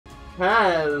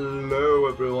Hello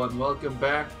everyone, welcome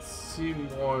back to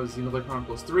more Xenoblade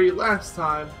Chronicles 3. Last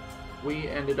time, we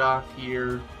ended off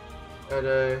here at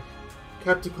a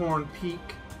Capricorn Peak.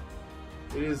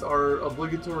 It is our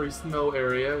obligatory snow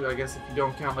area. I guess if you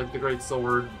don't count like the Great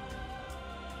Sword,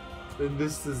 then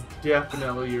this is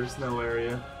definitely your snow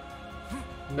area.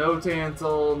 No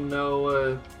Tantal,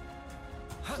 no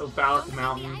Valak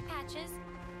Mountain.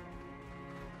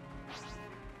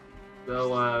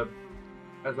 So,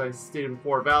 as I stated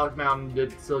before, Valak Mountain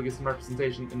did still get some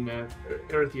representation in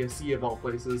Erythia Sea of all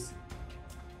places.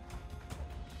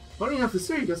 Funny enough, the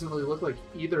city doesn't really look like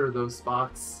either of those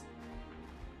spots.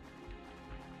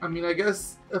 I mean, I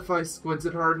guess if I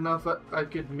squinted hard enough, I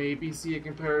could maybe see a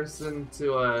comparison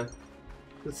to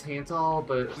this Tantal,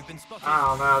 but I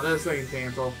don't know, this ain't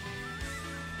Tantal.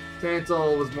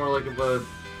 Tantal was more like of a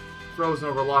frozen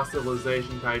over lost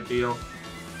civilization type deal.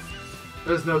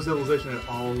 There's no civilization at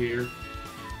all here.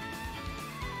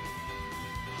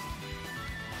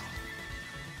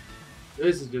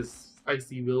 This is just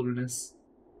icy wilderness.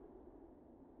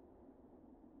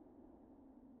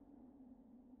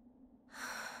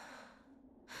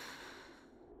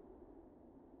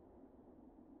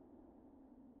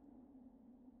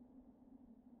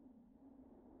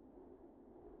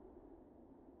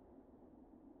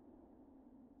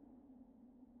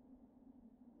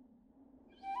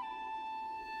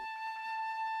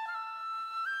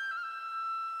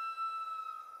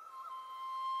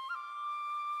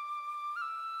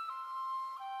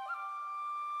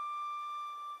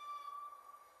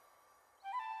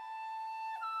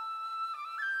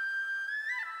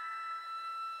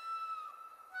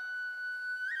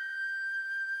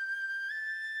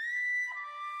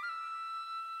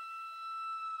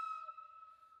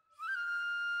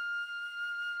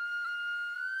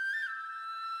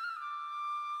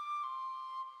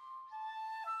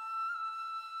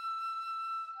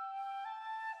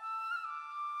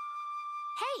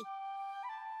 Hey!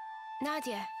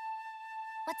 Nadia.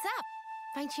 What's up?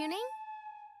 Fine-tuning?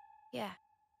 Yeah.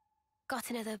 Got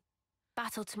another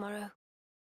battle tomorrow.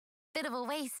 Bit of a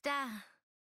waste,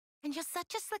 And you're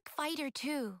such a slick fighter,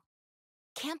 too.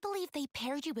 Can't believe they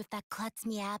paired you with that klutz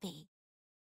Miyabi.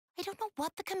 I don't know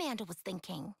what the commander was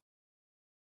thinking.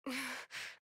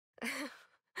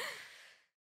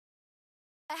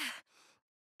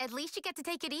 At least you get to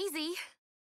take it easy.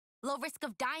 Low risk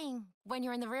of dying when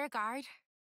you're in the rear guard.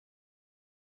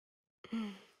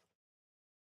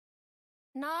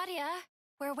 Nadia,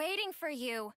 we're waiting for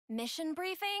you. Mission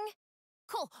briefing?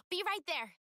 Cool, be right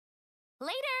there.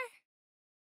 Later!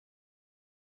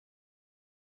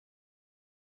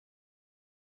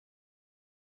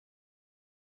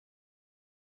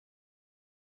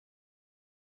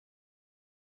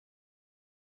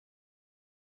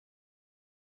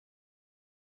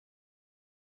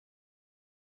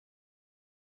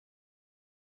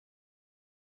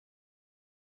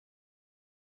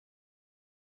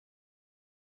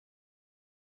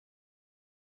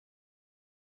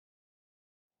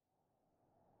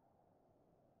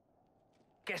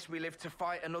 Guess we live to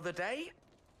fight another day?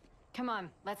 Come on,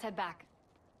 let's head back.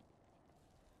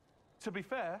 To be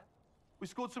fair, we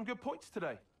scored some good points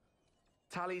today.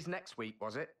 Tallies next week,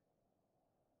 was it?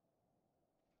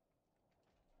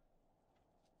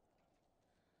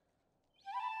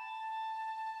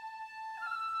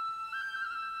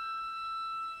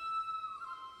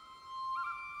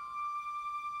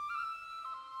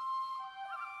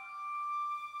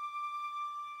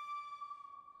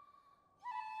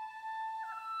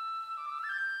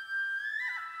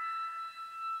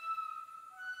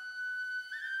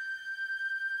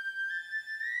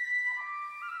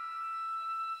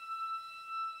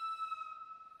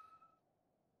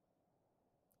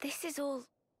 This is all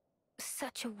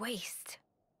such a waste.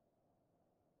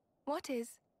 What is?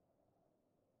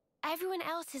 Everyone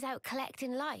else is out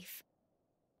collecting life.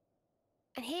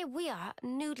 And here we are,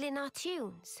 noodling our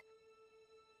tunes.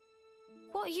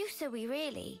 What use are we,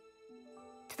 really?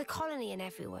 To the colony and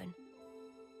everyone?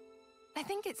 I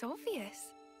think it's obvious.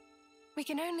 We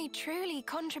can only truly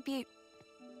contribute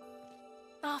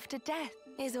after death,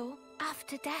 is all.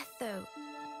 After death, though.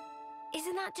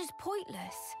 Isn't that just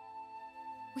pointless?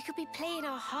 We could be playing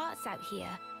our hearts out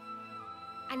here,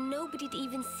 and nobody'd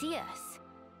even see us.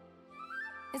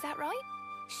 Is that right?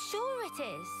 Sure it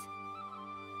is.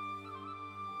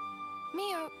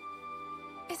 Mio,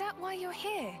 is that why you're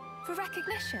here? For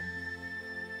recognition?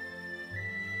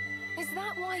 Is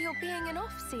that why you're being an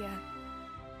Offseer?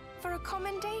 For a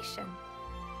commendation?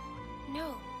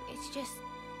 No, it's just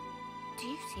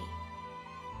duty.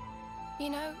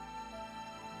 You know,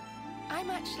 I'm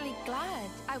actually glad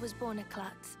I was born a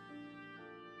klutz.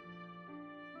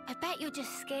 I bet you're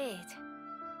just scared.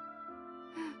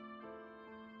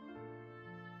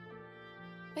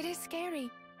 It is scary.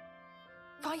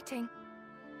 Fighting.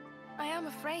 I am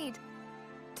afraid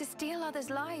to steal others'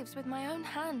 lives with my own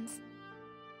hands.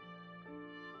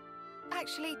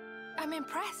 Actually, I'm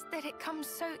impressed that it comes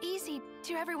so easy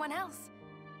to everyone else.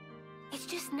 It's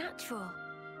just natural.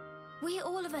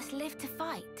 All of us live to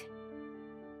fight.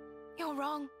 You're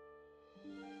wrong.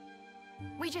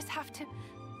 We just have to...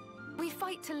 We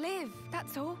fight to live,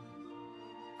 that's all.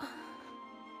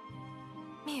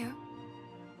 Mio,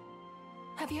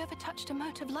 have you ever touched a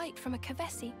mote of light from a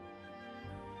Kavesi?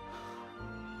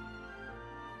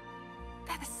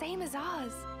 They're the same as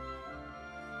ours.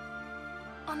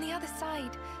 On the other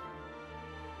side,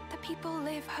 the people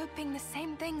live hoping the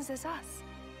same things as us.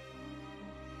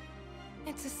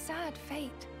 It's a sad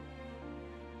fate.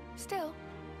 Still,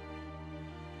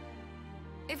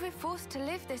 if we're forced to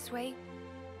live this way,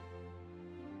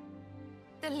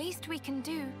 the least we can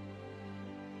do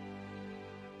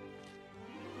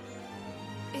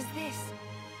is this.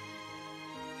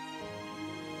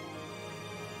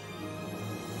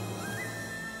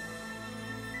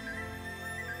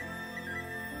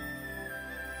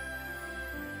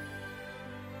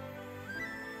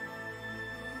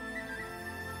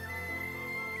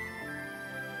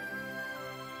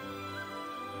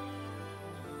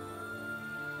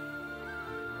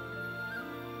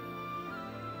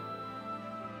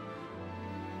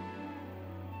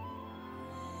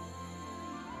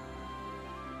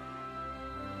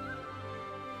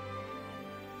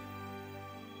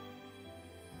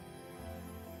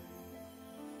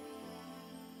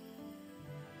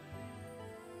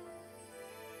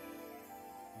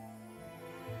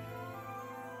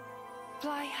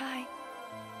 Fly high,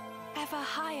 ever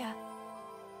higher.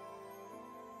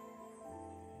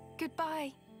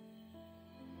 Goodbye.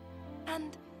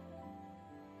 And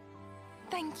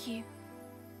thank you.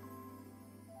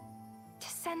 To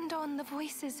send on the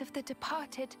voices of the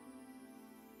departed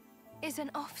is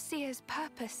an Offseer's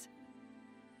purpose.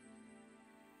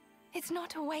 It's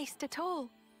not a waste at all,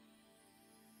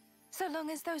 so long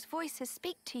as those voices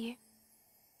speak to you.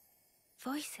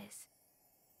 Voices?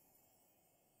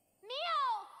 Mio!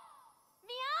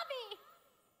 Miyabi!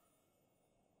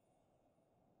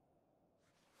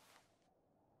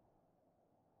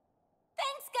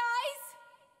 Thanks, guys!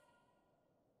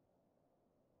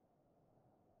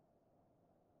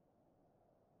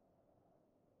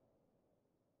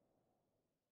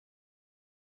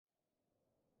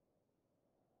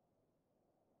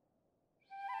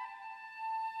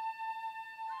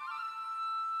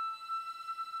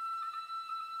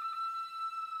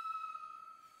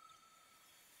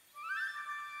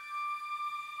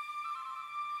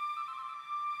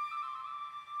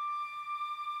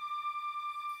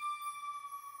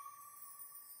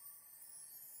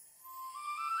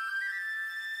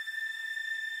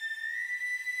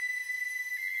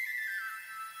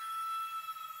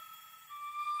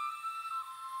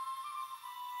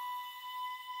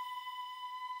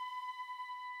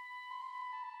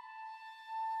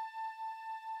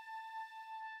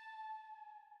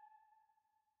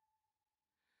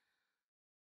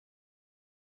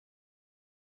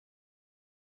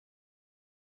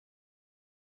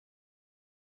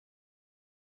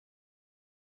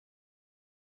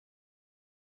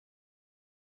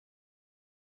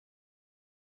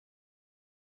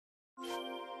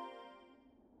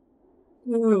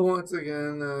 Once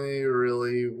again, I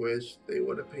really wish they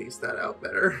would have paced that out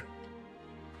better.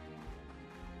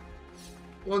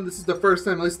 Well, this is the first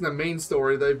time I listened to the main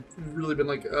story. They've really been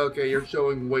like, okay, you're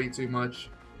showing way too much.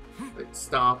 Like,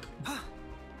 stop.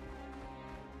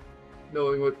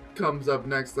 Knowing what comes up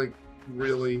next, like,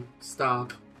 really,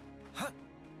 stop.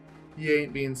 You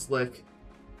ain't being slick.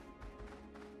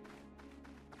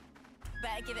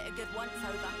 Better give it a good once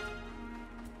over.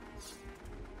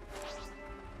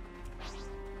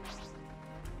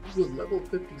 This was level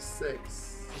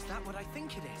 56. Is that what I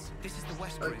think it is? This is the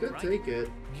West I Rim, could right? take it.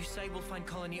 You say we'll find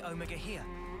Colony Omega here?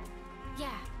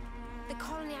 Yeah, the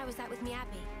colony I was at with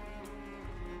Miyabi.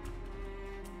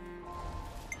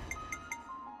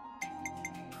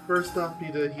 First off,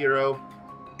 be the hero.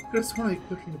 I just want to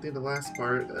quickly do the last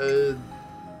part. Let's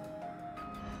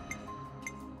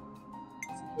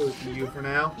go with you for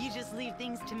now. You just leave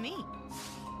things to me.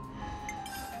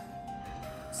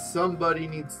 Somebody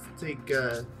needs to take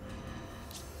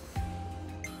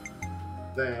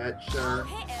that, sure. I'll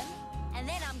hit him, and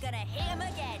then I'm gonna hit him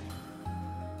again.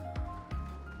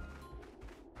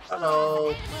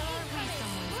 Uh-oh.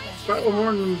 Battle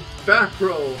horn back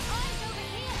roll.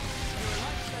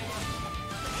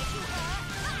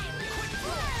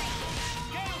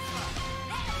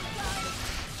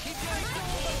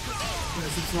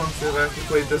 6 months since I've actually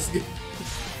played this game.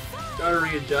 Gotta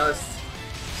readjust.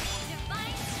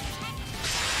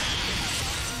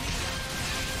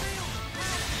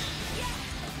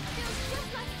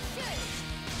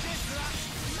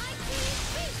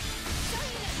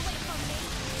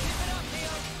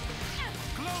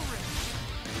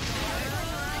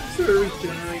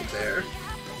 Regenerate there.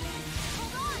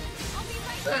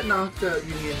 That knocked out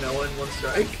Uni and Noah in one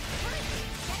strike.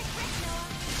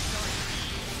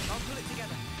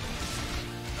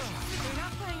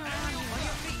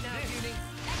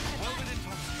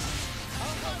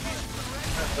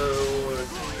 Uh-oh,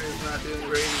 Tinker's not doing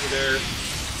great either.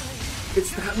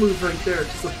 It's that move right there,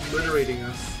 just obliterating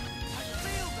us.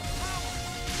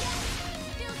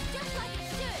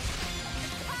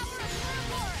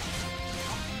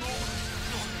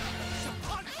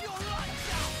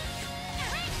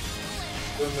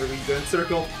 In the regen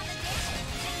circle.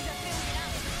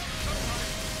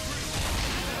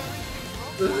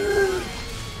 Good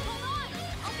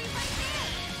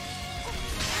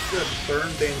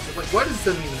burn damage. Like, why does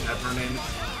that even have burn damage?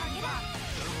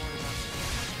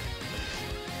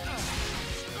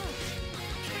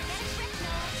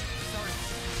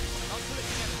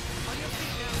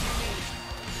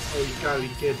 Oh, you gotta be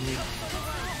kidding me.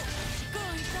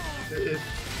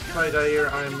 If I die here,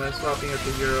 I'm swapping out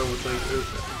the hero with like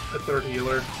a third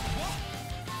healer.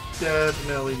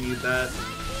 Definitely need that.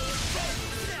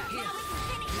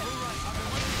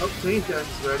 Oh, Clean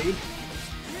Attack's ready.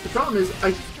 The problem is,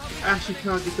 I actually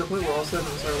cannot get to the point where all 7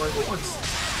 of us are alive at once.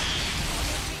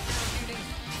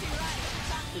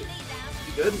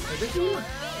 You good? I think you are.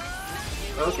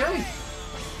 Okay.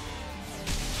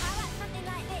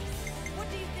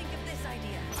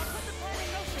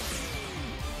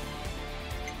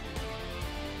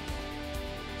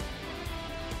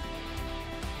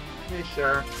 Hey,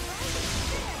 sure.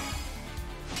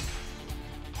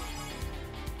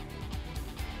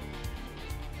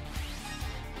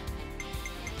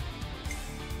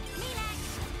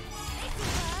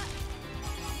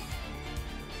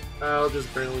 I'll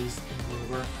just barely skim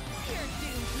over.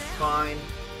 Fine.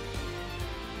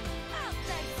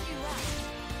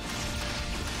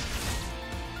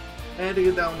 And to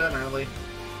get that one done early.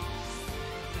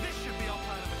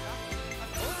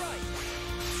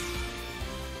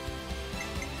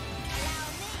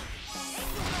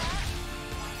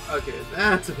 Okay,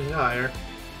 that's a bit higher.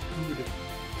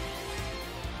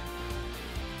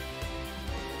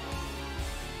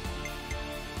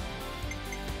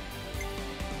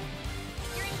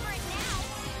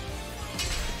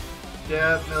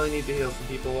 Definitely need to heal some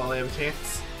people while I have a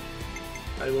chance.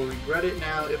 I will regret it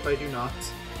now if I do not.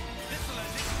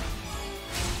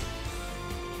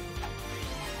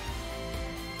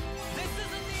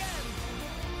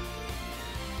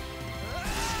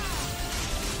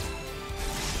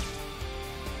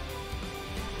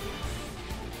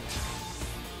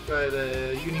 Try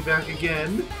the Uni back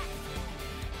again.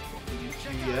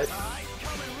 Yet.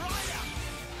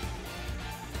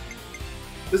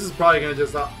 This is probably gonna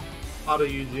just auto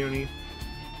use Uni.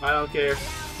 I don't care.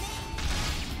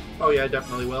 Oh yeah, I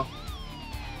definitely will.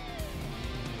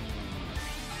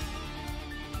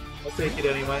 I'll take it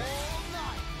anyway.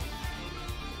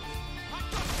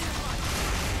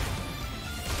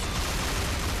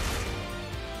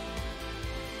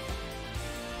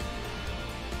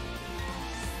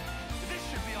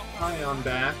 Ion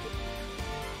back.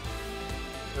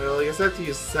 Well, I guess I have to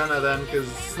use Senna then, because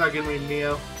it's not gonna be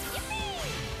Neo.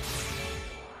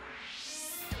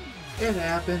 It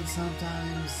happens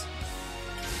sometimes.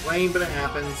 Lame, but it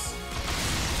happens.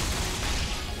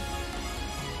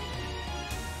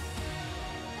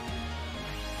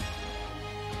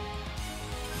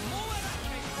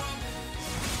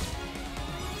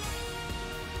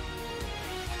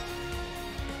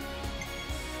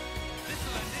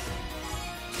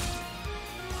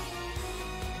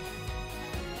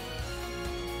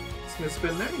 Gonna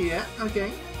spin there? Yeah,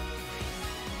 okay.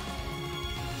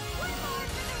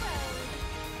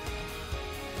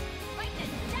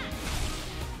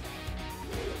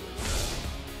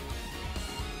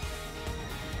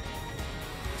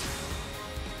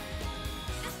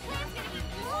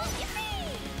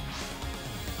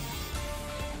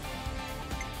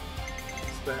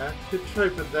 Back. Could try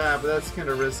for that, but that's kind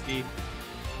of risky.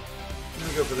 I'm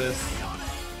gonna go for this.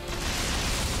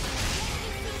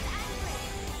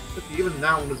 Even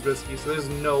that one was risky, so there's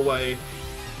no way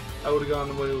I would have gone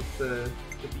away with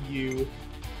you.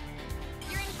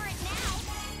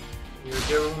 Here,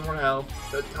 give everyone more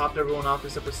health. That topped everyone off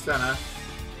except for Senna.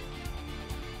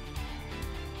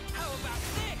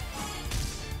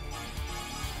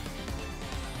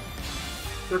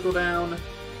 Circle down.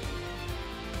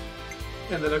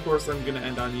 And then of course I'm gonna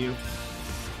end on you.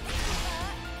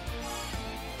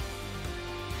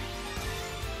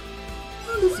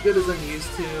 Not as good as I'm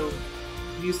used to.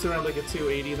 I'm used to around like a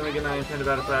 280, then again I am kind of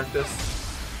out of practice.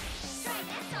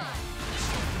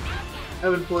 I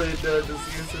haven't played this year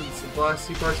since the last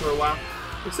few parts for a while.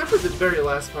 Except for the very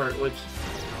last part, which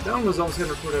that one was almost kind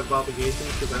of recorded out of obligation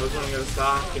because I was running out of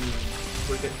stock and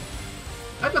freaking.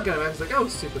 I felt kind of bad because like I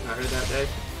was super tired that day.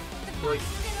 Like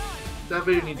that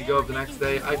video needed to go up the next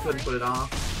day. I couldn't put it off.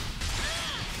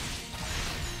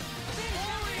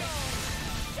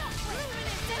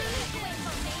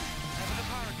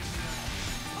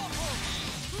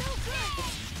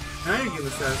 Now you're getting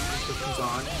the status restrictions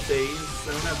on. Days,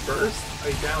 I don't have burst.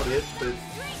 I doubt it, but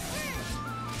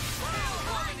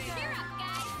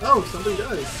oh, somebody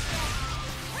does.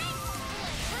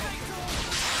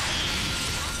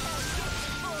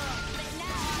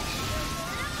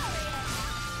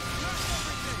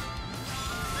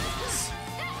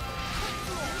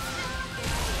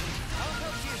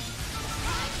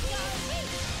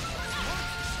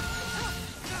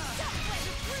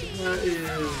 That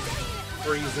is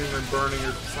freezing or burning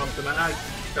or something. I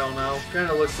don't know. Kind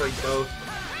of looks like both.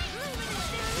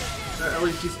 At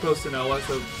least she's supposed to know us,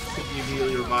 so could be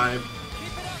immediately revived.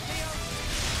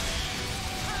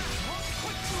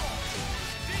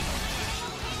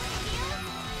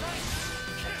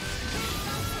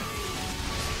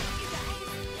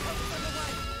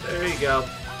 There you go.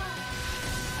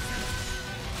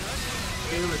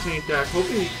 Getting the chain attack.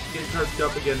 Hoping we get charged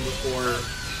up again before.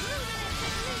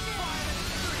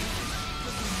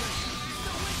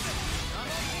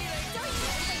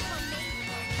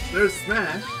 There's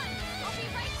Smash.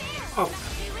 Oh.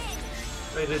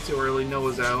 I did too early.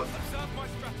 Noah's out.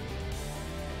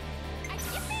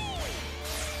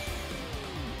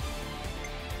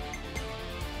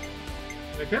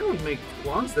 I kind of want to make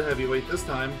Lance the heavyweight this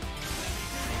time.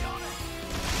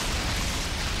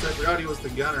 I forgot he was the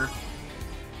gunner.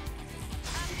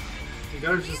 The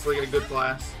gunner's just like a good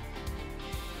class.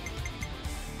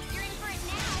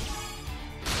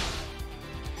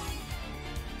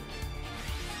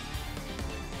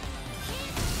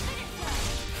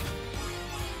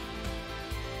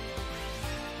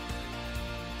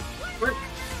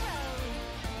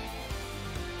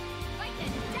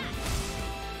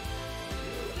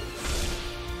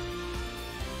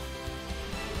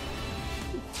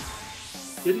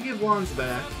 Did he give Lance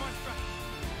back?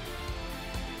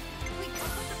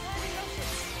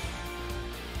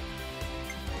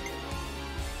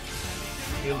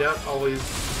 In doubt, always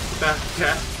back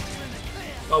cat.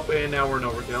 Oh, and now we're in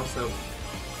overkill, so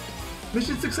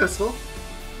mission successful.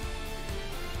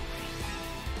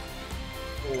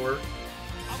 Or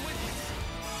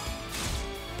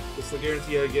this will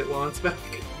guarantee I get Lance back.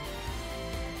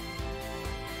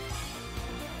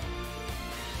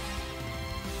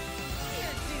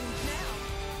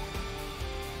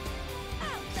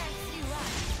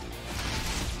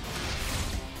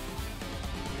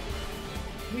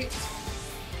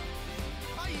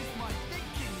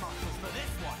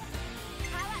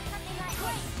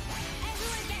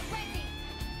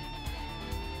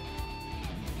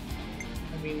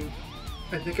 I mean,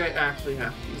 I think I actually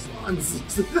have to use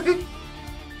Lance.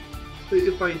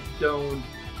 If I don't,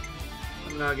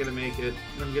 I'm not gonna make it.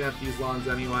 I'm gonna have to use Lance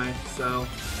anyway, so.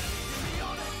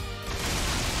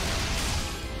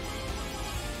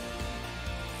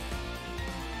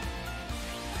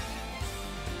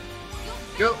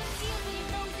 Go!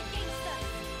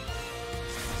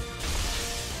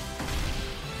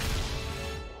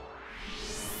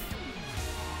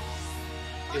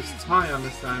 It's tie on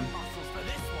this time.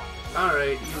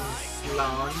 Alright, use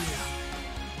Lance.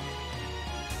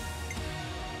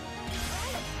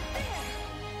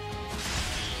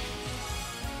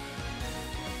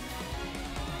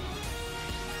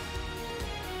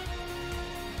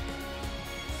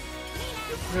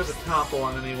 Doesn't have a topple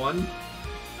on anyone.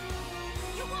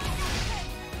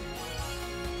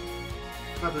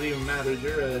 Not that it even matters,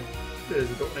 you're a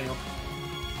adult male.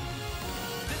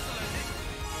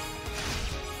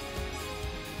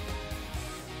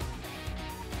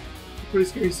 Pretty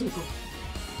scary circle.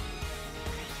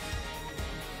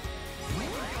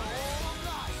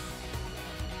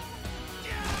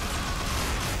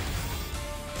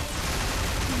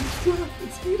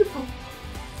 It's beautiful.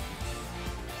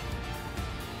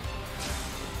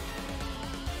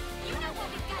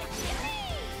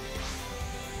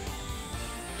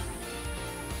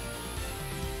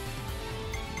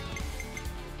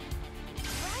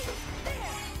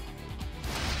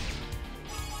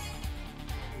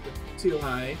 Too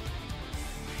high.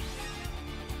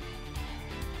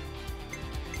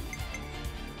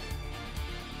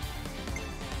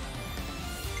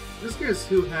 Just curious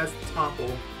who has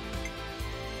Topple.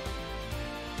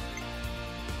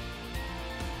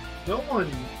 No one.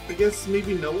 I guess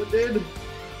maybe Noah did?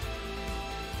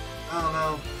 I don't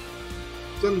know.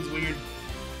 Something's weird.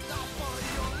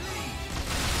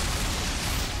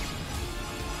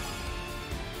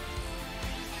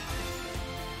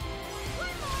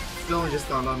 It only just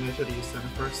dawned on me I should have used center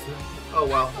first. Oh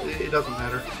well, it doesn't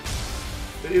matter.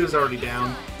 It was already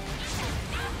down.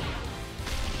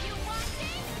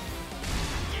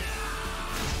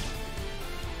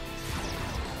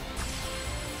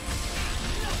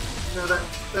 No,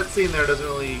 that scene there doesn't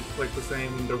really click the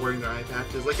same when they're wearing their eye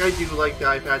patches. Like, I do like the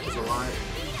eye patches a lot.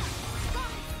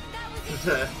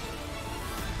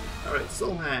 Alright,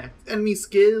 Soul Hack. Enemy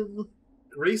skill.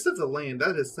 Grace of the Land.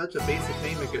 That is such a basic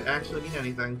name it could actually mean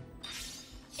anything.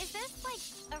 Is this, like,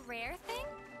 a rare thing?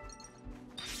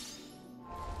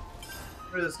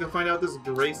 Alright, let's go find out what this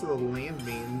Grace of the Land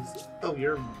means. Oh,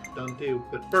 you're done too.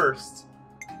 But first...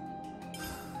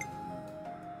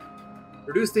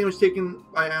 reduce damage taken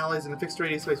by allies in a fixed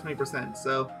radius by 20%,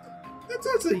 so...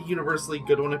 That's a universally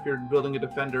good one if you're building a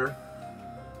defender.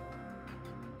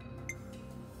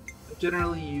 I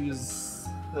generally use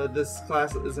this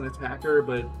class as an attacker,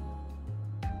 but...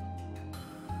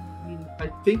 I mean, I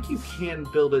think you can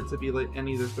build it to be like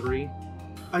any of the three.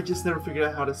 I just never figured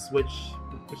out how to switch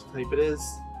which type it is.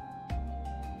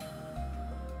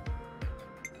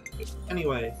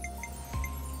 Anyway.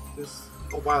 This...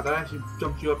 oh wow, that actually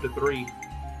jumped you up to 3.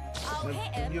 I'll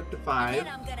hit him, You up to 5. and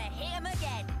then I'm gonna hit him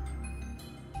again.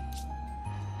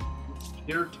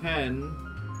 Tier 10.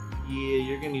 Yeah,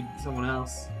 you're gonna need someone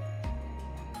else.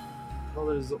 Well,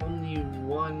 there's only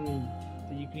one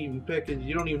that you can even pick, and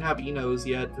you don't even have Enos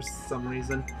yet for some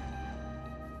reason.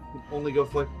 You can only go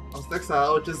for like Lost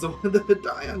Exile, which is the one that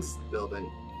Dion's building.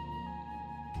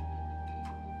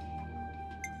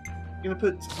 I'm gonna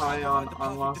put Ty on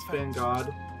Lost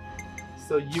Vanguard,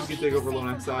 so you can take over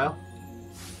Lone Exile.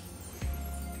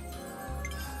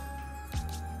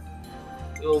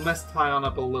 It'll mess Tyon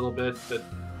up a little bit, but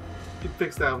you can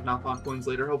fix that with knock-on coins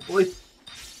later, hopefully.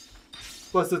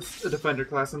 Plus, it's a defender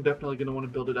class. I'm definitely going to want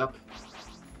to build it up.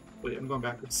 Wait, I'm going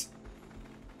backwards.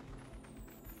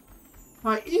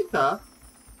 Hi, Etha!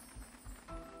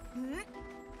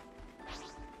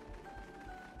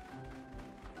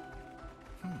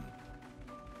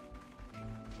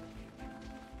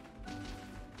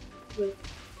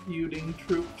 Feuding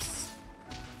troops.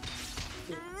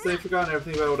 So I've forgotten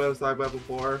everything about what I was talking about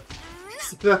before.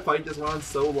 That fight just went on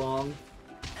so long.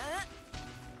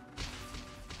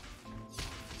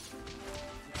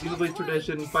 Xenoblade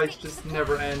tradition, fights just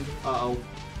never end. Uh-oh.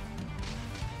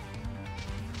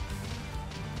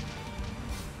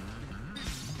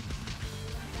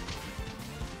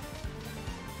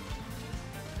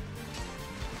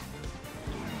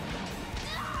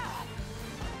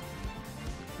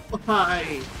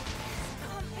 Why?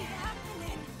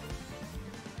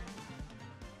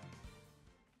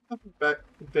 Back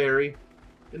very.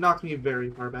 It knocked me very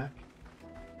far back.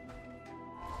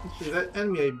 Actually, that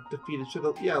enemy I defeated should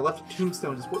have, yeah, left a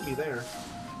tombstone just put me there.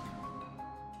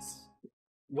 It's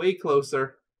way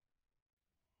closer.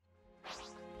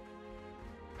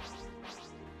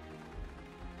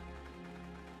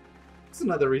 That's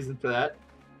another reason for that.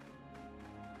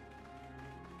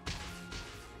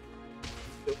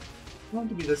 It won't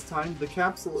to be this time. The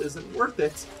capsule isn't worth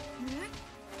it.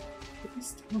 Put me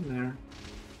down there.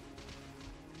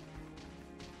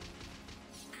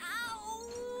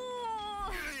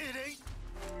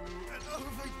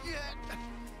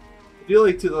 I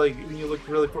feel like when you look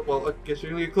really well, I guess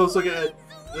you're gonna get a close look at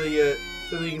the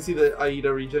then you can see the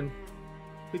Aida region.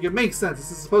 Like, it makes sense.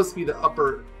 This is supposed to be the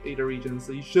upper Aida region,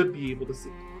 so you should be able to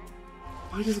see.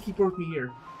 Why does it keep working me here?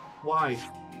 Why?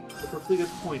 That's a perfectly good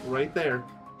point right there.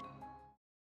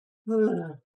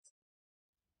 Oh,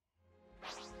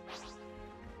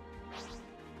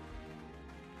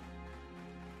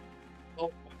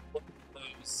 look at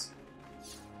those.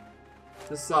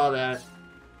 Just saw that.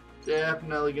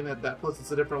 Definitely gonna hit that. Plus,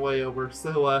 it's a different way over.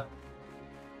 So,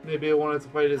 maybe I wanted to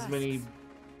fight as many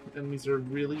enemies that are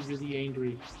really, really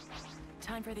angry.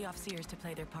 Time for the Offseers to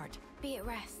play their part. Be at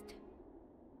rest.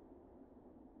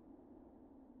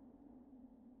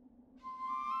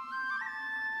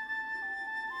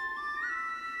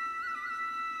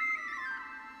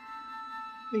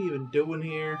 What are you even doing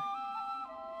here?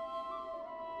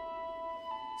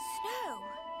 Snow!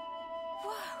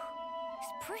 Whoa!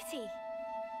 It's pretty.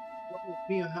 Oh,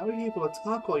 Mia, how are you able to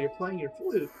talk while you're playing your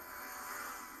flute?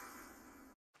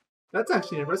 That's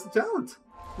actually an impressive talent.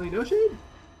 Like, no shade?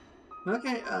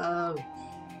 Okay, oh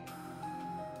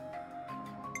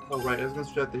right, I was gonna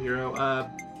switch out the hero.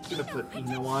 gonna put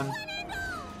Eno on.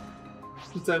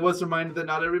 Since I was reminded that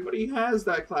not everybody has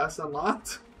that class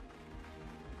unlocked.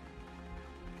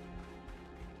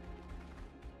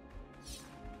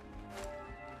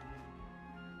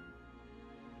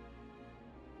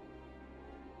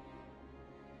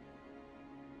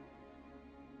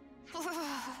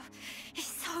 It's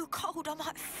so cold I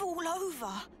might fall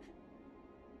over.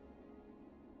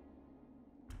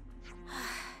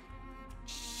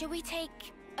 Shall we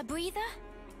take a breather?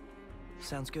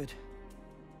 Sounds good.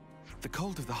 The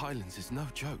cold of the Highlands is no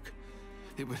joke.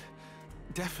 It would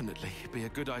definitely be a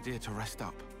good idea to rest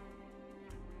up.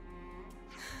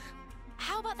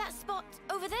 How about that spot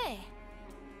over there?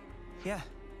 Yeah,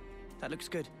 that looks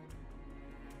good.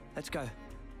 Let's go.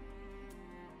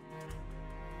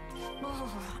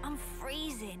 Oh, I'm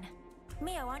freezing.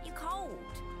 Mio, aren't you cold?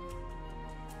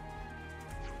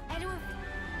 Edward,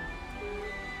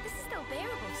 this is still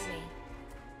bearable to me.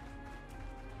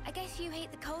 I guess you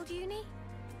hate the cold, Uni?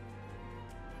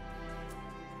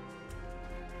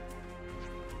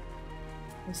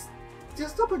 It's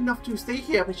just not enough to stay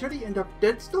here, but surely end up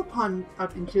dead still upon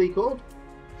out in chilly cold.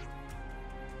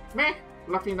 Meh,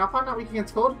 lucky enough I'm not weak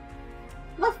against cold.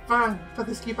 Enough for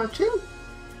this keep out chill.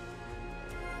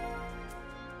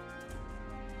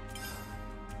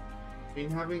 I mean,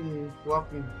 having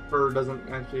fluffy fur doesn't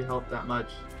actually help that much.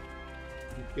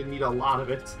 You need a lot of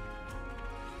it.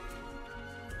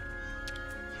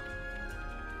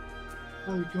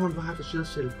 Oh, you're going behind the chill.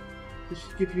 They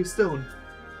should give you a stone.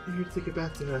 I'm here to take it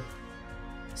back to her.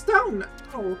 Stone!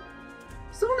 Oh,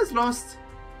 Stone is lost.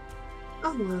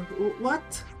 Oh,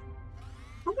 what?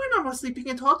 Oh, when I was sleeping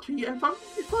in tall tree and fall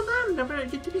down, never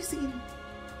get to be seen.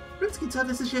 Prince can tell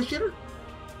this is your shit.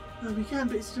 Oh, we can,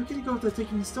 but it's still getting go without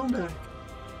taking the stone back.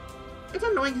 I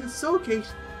don't know, it's so okay.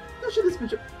 No shit is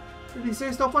major. If he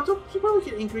says don't want to, she'll probably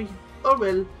get angry. Oh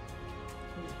well.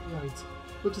 Right,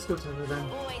 we'll just go to her then.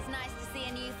 Always nice to see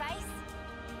a new face.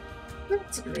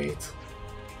 That's great.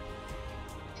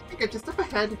 I think I just up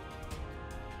ahead.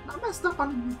 Not messed up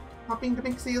on hopping to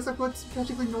make sales of goods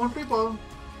magically no one free ball.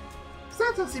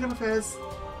 Besides, I'll see them affairs.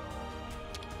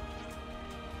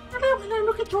 Hello,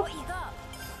 look at you. What you got?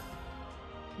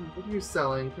 What are you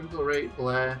selling? Critical rate,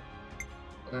 blah.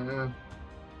 You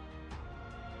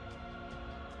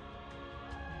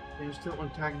just don't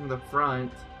want attacking the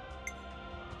front.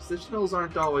 Positionals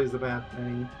aren't always a bad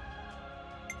thing.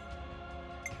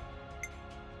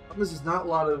 There's not a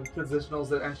lot of positionals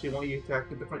that actually want you to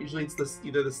attack at the front. Usually it's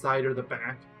either the side or the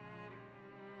back.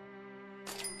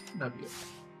 That'd be it.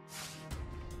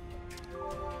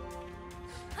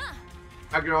 Huh.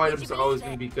 Aggro items are always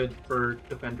believe going to be good for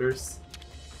defenders.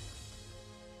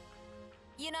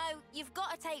 You know, you've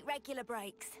got to take regular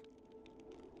breaks.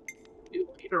 You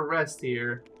need a rest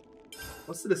here.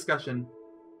 What's the discussion?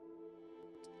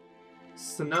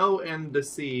 Snow and the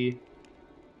sea.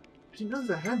 I didn't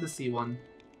know I had the sea one.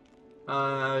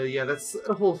 Yeah, that's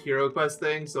a whole hero quest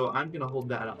thing, so I'm gonna hold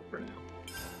that up for now.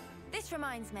 This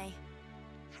reminds me.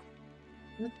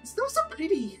 Snow's so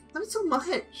pretty, not so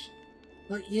much.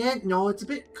 But yeah, no, it's a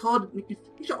bit cold. You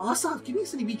should also give me a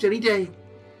sunny beach any day.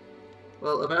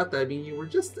 Well, about that, I mean, you were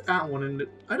just at one, and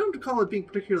I don't recall it being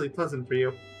particularly pleasant for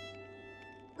you.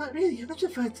 Not really, I much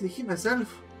prefer to the heat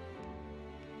myself.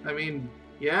 I mean,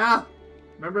 yeah.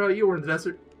 Remember how you were in the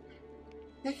desert?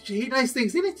 Yeah, you eat nice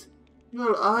things, didn't it?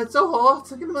 It's so hot,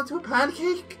 it's like I'm into a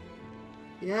pancake.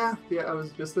 Yeah, I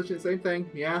was just literally the same thing,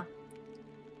 yeah.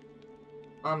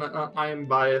 I am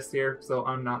biased here, so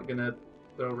I'm not gonna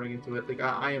throw a ring into it. Like,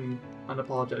 I am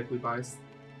unapologetically biased.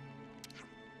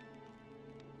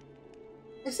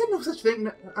 I said no such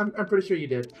thing. I'm pretty sure you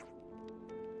did.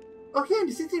 Oh yeah,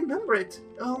 you seem to remember it.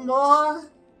 Oh ma,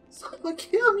 someone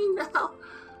kill me now.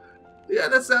 Yeah,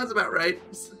 that sounds about right.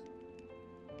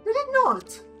 I did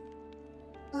not.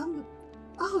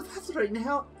 Oh, that's right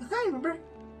now. I remember.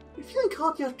 You're feeling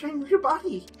cold, you're trying to move your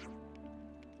body.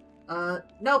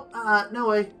 Nope, no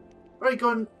way. Already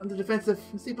going on the defensive.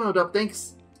 Sleep mode up,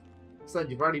 thanks. Besides,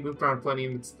 you've already moved around plenty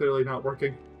and it's clearly not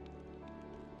working.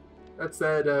 That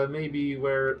said, maybe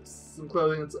wear some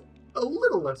clothing that's a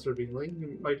little less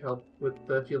revealing might help with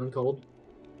feeling cold.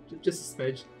 Just a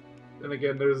smidge. Then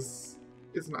again, it's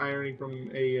an irony from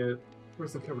a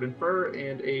person covered in fur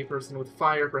and a person with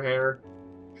fire for hair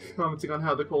commenting on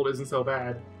how the cold isn't so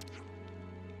bad.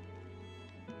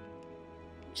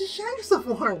 Just shine yourself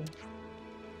warm!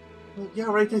 Well, yeah,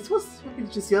 right, I suppose you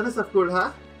can just see other stuff good,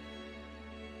 huh?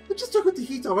 But just talk with the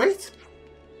heat, alright?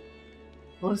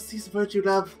 Honesty is a virtue,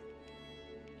 love.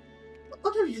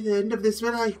 I'll never hear the end of this,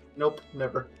 will I? Nope,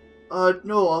 never.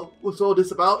 No, what's all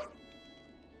this about?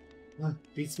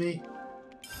 Beats me.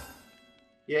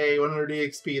 Yay, 100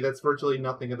 EXP. That's virtually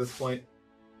nothing at this point.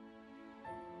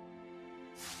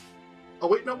 Oh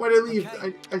wait, no, why'd I leave?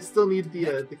 Okay. I still need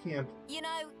the camp. You know,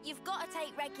 you've got to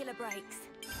take regular breaks.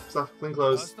 Stuff, clean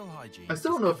clothes. Personal hygiene I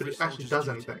still don't is know if every it actually soldier's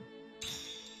does duty. anything.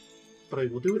 But I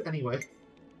will do it anyway.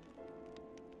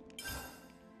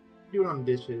 Do it on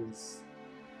dishes.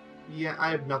 Yeah, I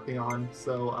have nothing on,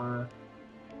 so,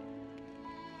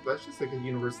 that's just like a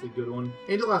universally good one.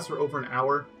 And it lasts for over an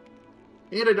hour.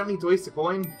 And I don't need to waste a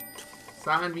coin.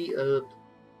 Sign me up.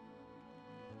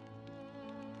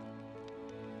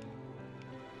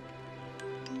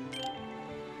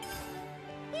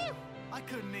 I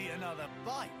couldn't eat another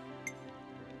bite.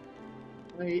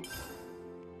 Wait.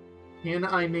 Can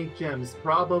I make gems?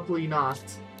 Probably not.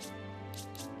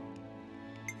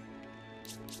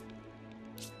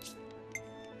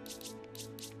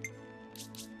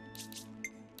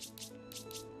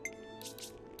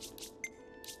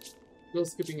 Still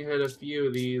skipping ahead a few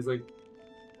of these, like,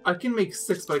 I can make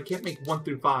 6, but I can't make 1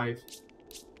 through 5.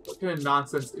 What kind of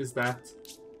nonsense is that?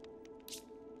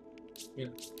 Yeah.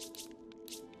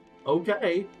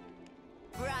 Okay.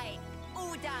 Right,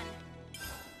 all done.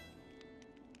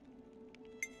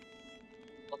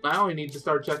 Well, now I need to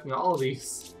start checking all of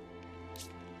these.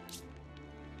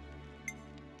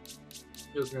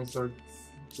 Just gonna start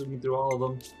zooming through all of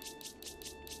them.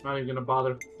 Not even gonna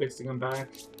bother fixing them back.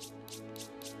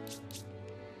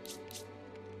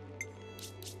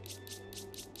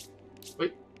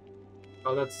 Wait.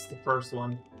 Oh, that's the first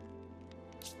one.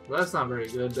 Well, that's not very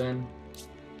good then.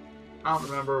 I don't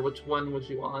remember which one was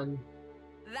you on.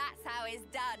 That's how it's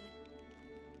done.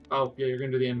 Oh, yeah, you're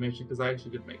gonna do the animation because I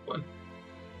actually did make one.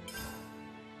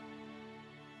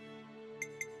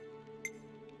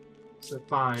 So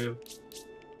 5.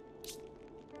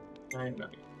 I know.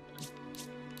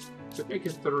 Could make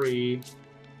it 3.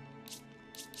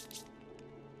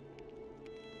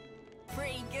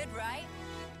 Pretty good, right?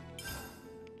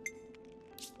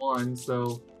 1,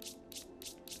 so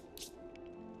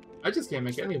I just can't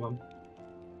make any of them.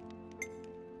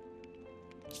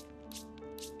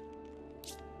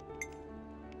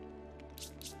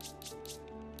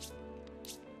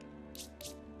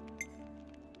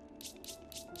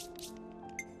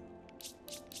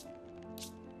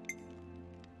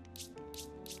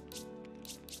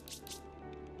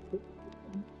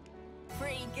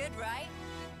 Pretty good, right?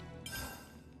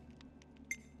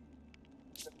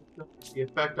 The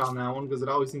effect on that one because it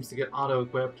always seems to get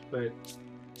auto-equipped, but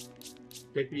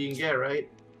take what you can get,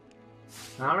 right?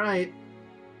 Alright.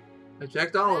 I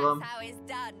checked all of them. That's how it's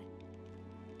done.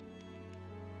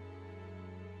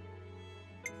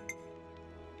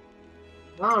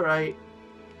 Alright.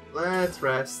 Let's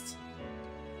rest.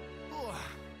 Oh,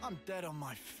 I'm dead on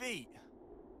my feet.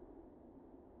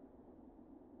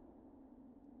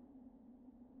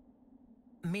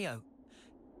 Mio,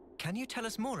 can you tell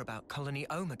us more about Colony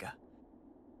Omega?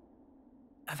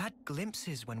 I've had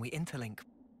glimpses when we interlink,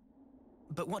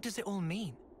 but what does it all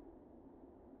mean?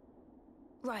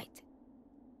 Right.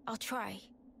 I'll try.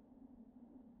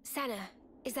 Sana,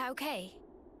 is that okay?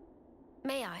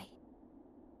 May I?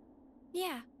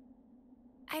 Yeah.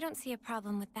 I don't see a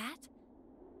problem with that.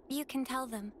 You can tell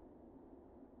them.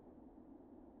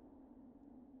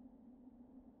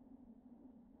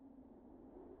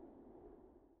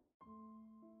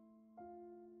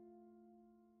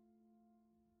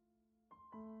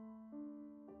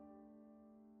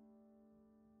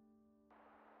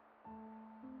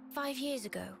 "5 years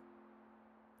ago,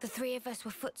 the 3 of us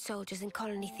were foot soldiers in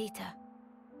Colony Theta.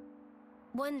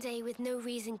 One day, with no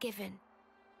reason given,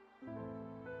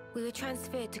 we were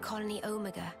transferred to Colony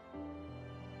Omega.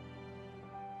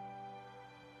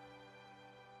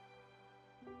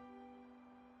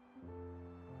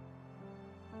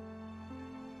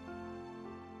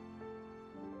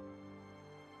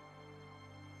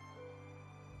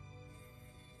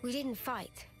 We didn't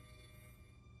fight.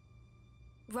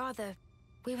 Rather,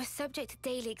 we were subject to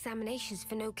daily examinations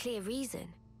for no clear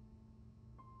reason.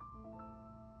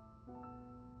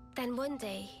 Then one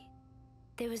day,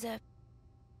 there was an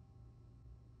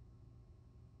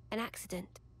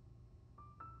accident.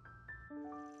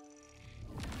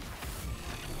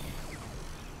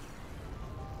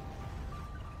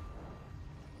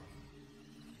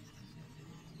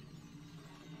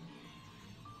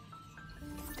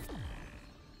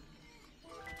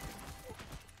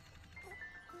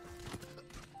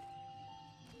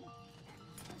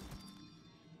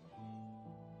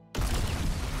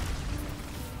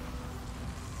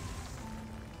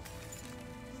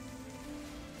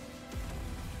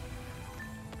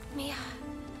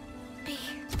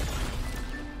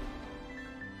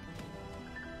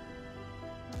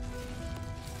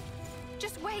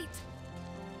 wait!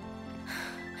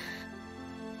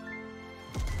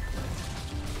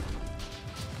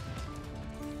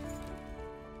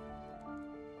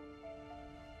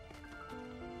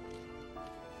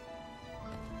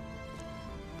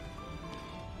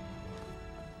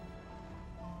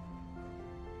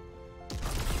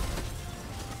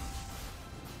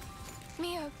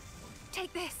 Mio,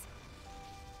 take this.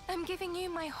 I'm giving you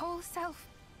my whole self.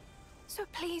 So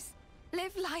please,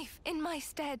 live life in my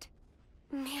stead.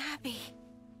 Miyabi.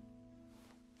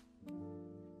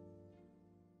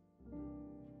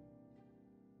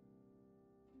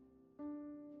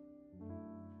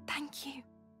 Thank you.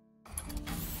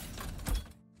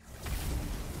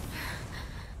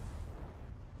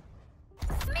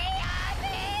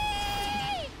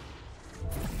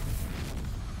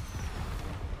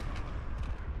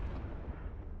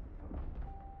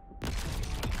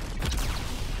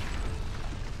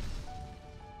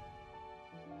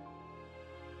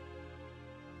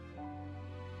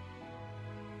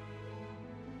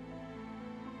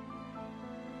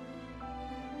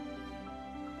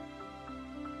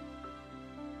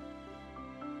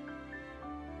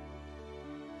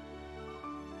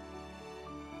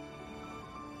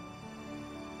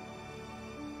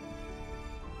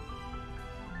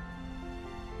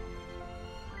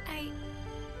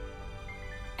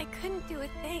 I couldn't do a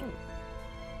thing.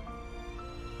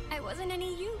 I wasn't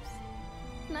any use.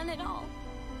 None at all.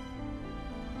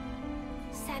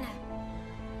 Senna.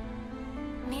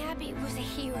 Miyabi was a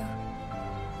hero.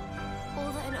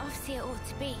 All that an officer ought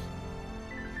to be.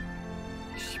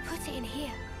 She put it in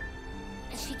here,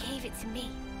 and she gave it to me.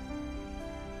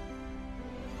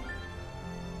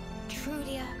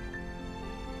 Truly a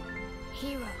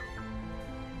hero.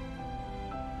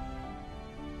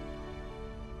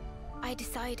 I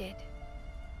decided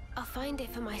I'll find it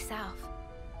for myself.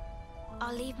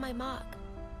 I'll leave my mark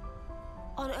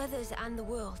on others and the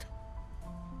world.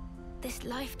 This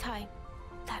lifetime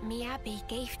that Miyabi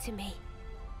gave to me,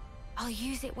 I'll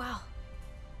use it well.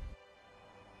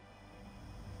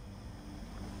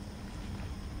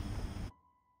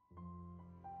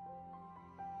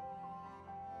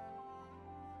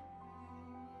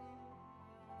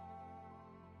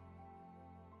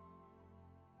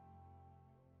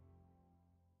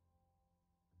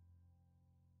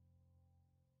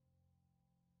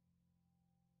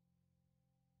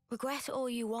 Regret all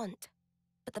you want,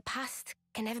 but the past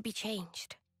can never be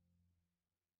changed.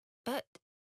 But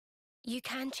you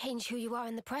can change who you are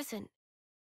in the present.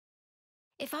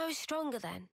 If I was stronger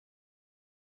then,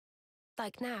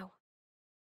 like now,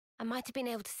 I might have been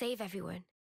able to save everyone.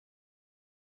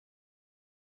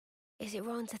 Is it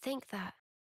wrong to think that?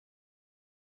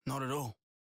 Not at all.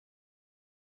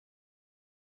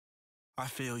 I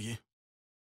feel you.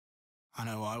 I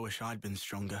know I wish I'd been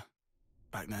stronger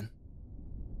back then.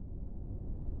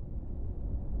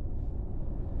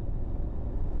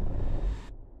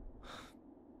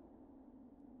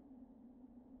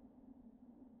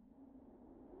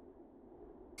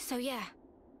 So yeah,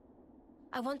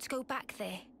 I want to go back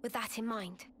there with that in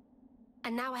mind.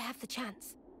 And now I have the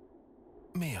chance.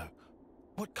 Mio,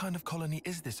 what kind of colony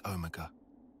is this Omega?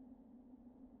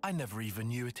 I never even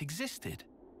knew it existed.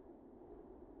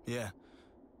 Yeah,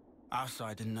 our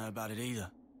side didn't know about it either.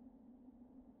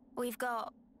 We've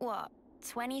got, what,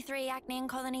 23 Acnean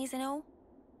colonies in all?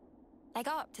 They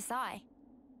go up to Sai.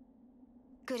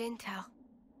 Good intel.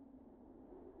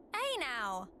 Hey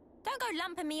now! Don't go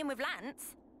lumping me in with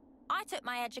Lance. I took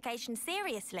my education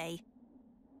seriously.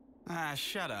 Ah,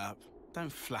 shut up.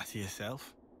 Don't flatter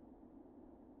yourself.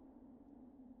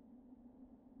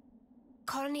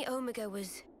 Colony Omega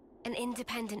was an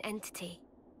independent entity.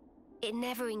 It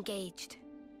never engaged.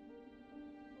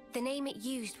 The name it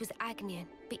used was Agnian,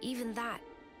 but even that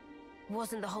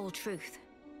wasn't the whole truth.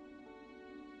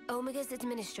 Omega's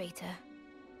administrator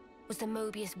was the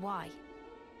Mobius Y.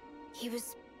 He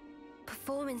was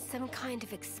performing some kind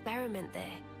of experiment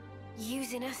there,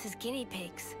 using us as guinea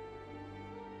pigs.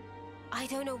 I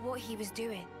don't know what he was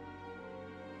doing.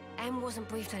 M wasn't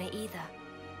briefed on it either.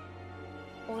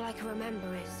 All I can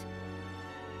remember is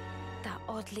that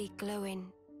oddly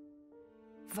glowing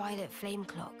violet flame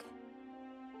clock.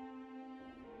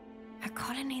 A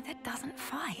colony that doesn't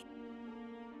fight.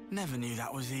 Never knew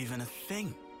that was even a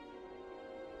thing.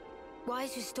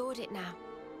 Wise restored it now.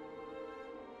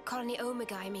 Colony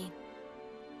Omega, I mean.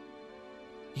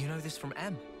 You know this from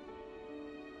M?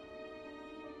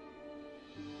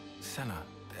 Senna,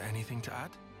 anything to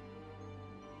add?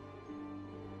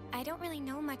 I don't really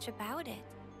know much about it.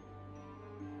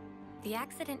 The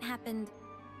accident happened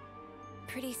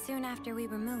pretty soon after we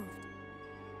were moved.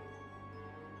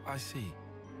 I see.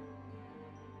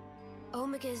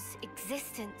 Omega's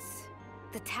existence,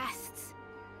 the tests,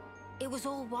 it was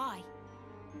all why.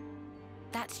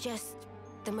 That's just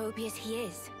the Mobius he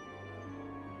is.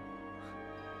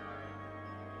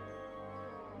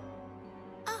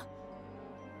 Oh.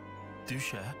 Do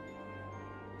share.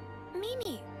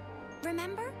 Mimi,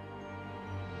 remember?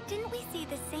 Didn't we see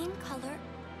the same color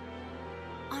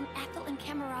on Ethel and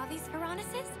Kamaravi's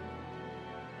Veronicus?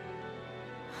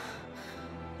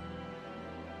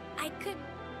 I could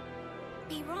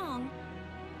be wrong.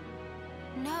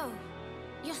 No,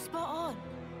 you're spot on.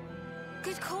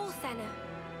 Good call, Senna.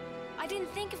 I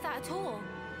didn't think of that at all.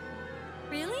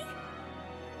 Really?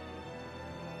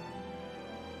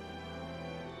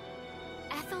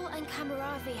 Ethel and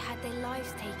Kamaravi had their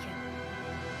lives taken.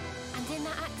 And in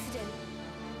that accident,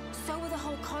 so were the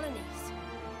whole colonies.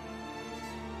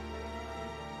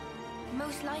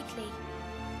 Most likely,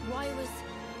 Y was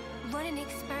running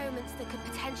experiments that could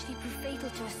potentially prove fatal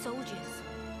to us soldiers.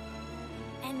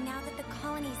 And now that the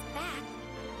colony's back,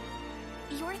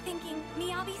 you're thinking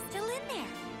Miyabi's still in there?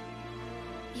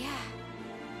 Yeah.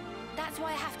 That's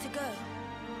why I have to go.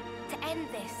 To end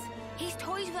this. He's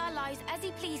toyed with our lives as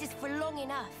he pleases for long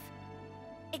enough.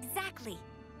 Exactly.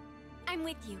 I'm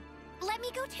with you. Let me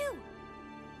go too.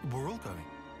 We're all going,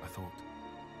 I thought.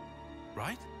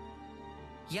 Right?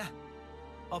 Yeah,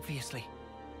 obviously.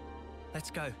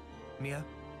 Let's go, Mio.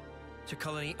 To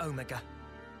Colony Omega.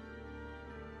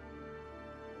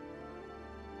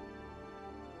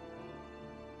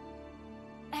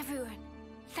 Everyone,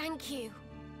 thank you.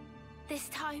 This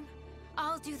time,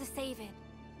 I'll do the saving.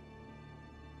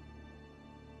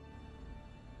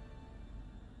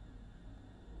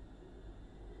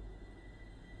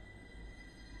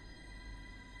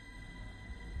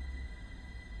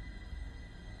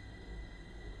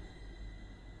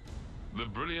 The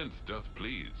brilliant doth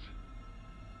please.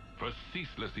 For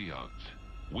ceaseless eons,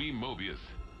 we Mobius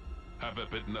have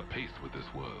bitten apace with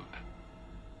this world.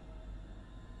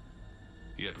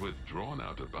 Yet with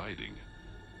drawn-out abiding,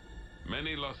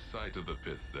 many lost sight of the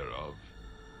pith thereof,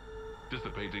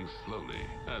 dissipating slowly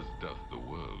as doth the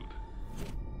world.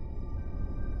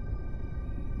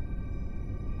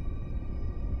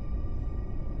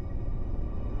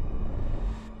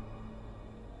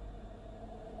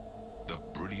 The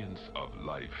brilliance of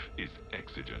life is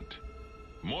exigent,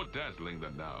 more dazzling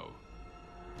than now.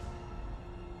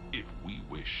 If we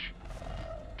wish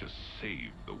to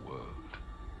save the world.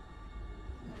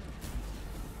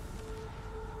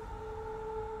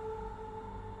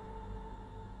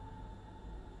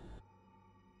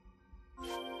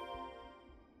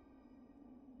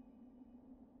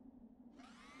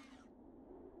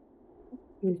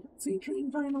 See, train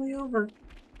finally over.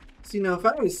 See, now if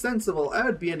I was sensible, I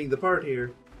would be ending the part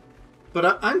here.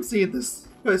 But I'm seeing this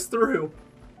quest through.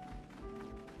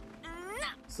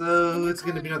 So it's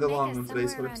going to be another long one today,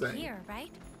 is what I'm saying. Here, right?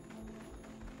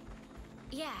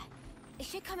 Yeah, it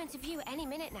should come into view any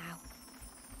minute now.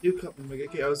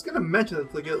 Okay, I was going to mention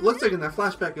that like, it looks like in that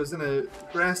flashback it was in a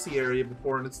grassy area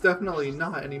before, and it's definitely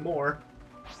not anymore.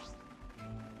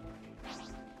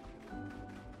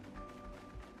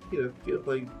 I feel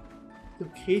like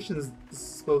locations this is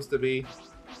supposed to be.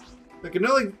 Like, I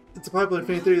know like it's a popular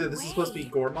fan theory that this is supposed to be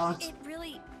Gormott, It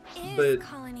really is but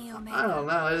Colony Omega. I don't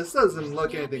know. It doesn't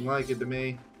look anything like it to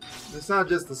me. It's not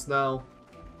just the snow.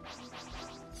 I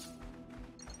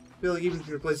feel like even if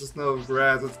you replace the snow with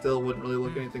grass, it still wouldn't really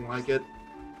look anything like it.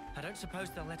 I don't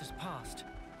suppose they'll let us past.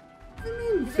 I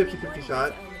mean, 50-50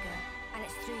 shot. And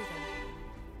it's through them.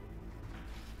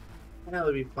 That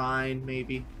would be fine,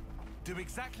 maybe. Do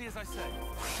exactly as I say.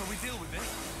 Shall we deal with this?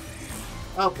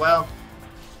 Oh, well.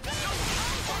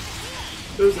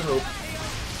 There's a hope.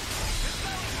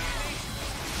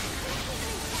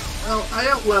 Well, I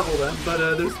out-level them, but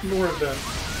there's more of them.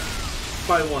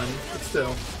 By one, but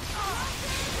still.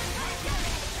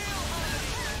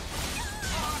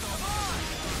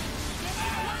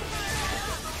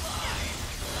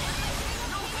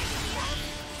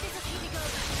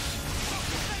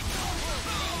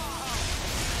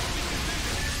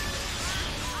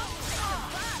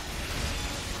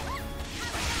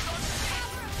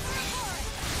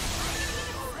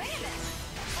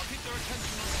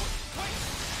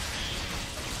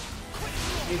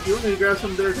 If you want me to grab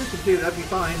some of their attention too, that'd be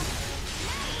fine.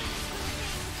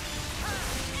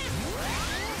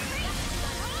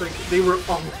 It's like they were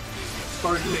all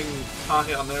targeting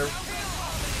Tahi on there.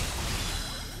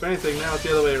 If anything, now it's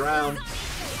the other way around.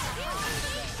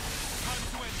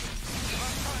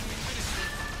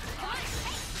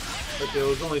 But there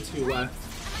was only 2 left.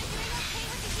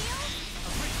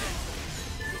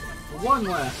 1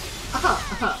 left. Aha!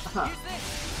 Aha! Aha!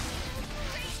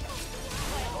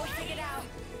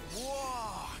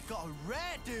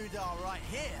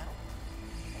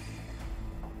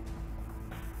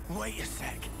 Wait a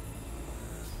sec.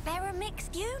 They're a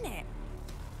mixed unit.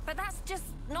 But that's just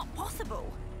not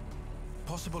possible.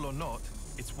 Possible or not,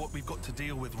 it's what we've got to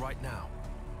deal with right now.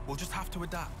 We'll just have to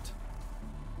adapt.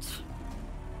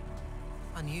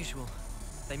 Unusual.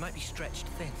 They might be stretched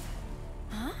thin.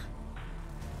 Huh?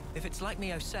 If it's like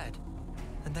Mio said,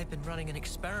 and they've been running an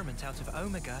experiment out of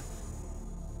Omega...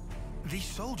 These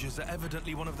soldiers are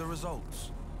evidently one of the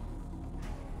results.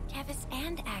 Kevis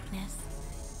and Agnes.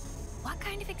 What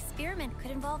kind of experiment could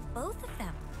involve both of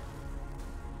them?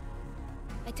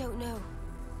 I don't know.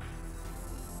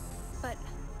 But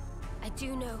I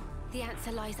do know the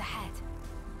answer lies ahead.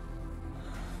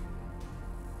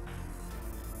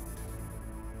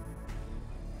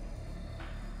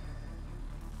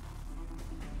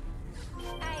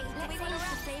 Hey, let's finish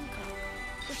the same code.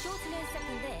 We're sure to know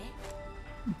something there.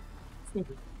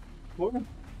 What?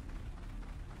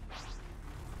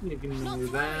 You can ignore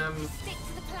them. Stick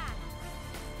to the plan.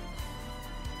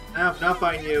 No, not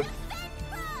fighting you.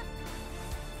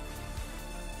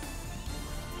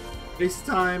 This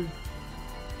time.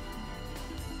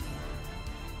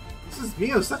 This is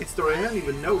Mio's side story. I hadn't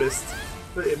even noticed,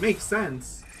 but it makes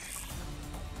sense.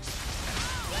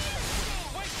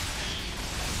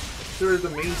 Sure, the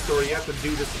main story you have to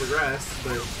do this to progress,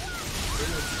 but.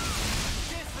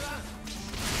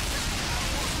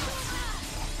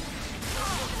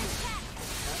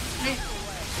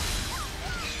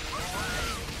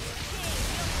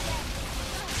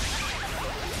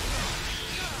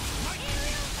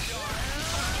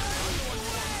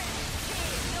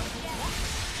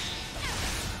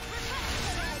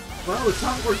 Well, it's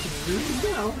not working really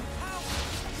well.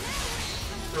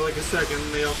 For like a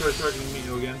second, they all start targeting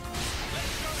Mio again.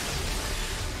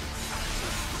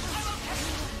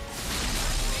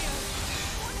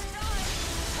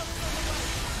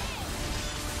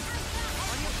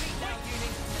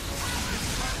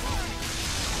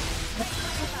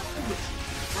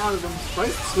 A lot of them. Why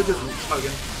is Switch isn't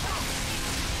chugging?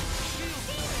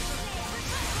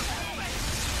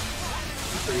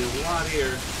 There's a lot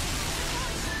here.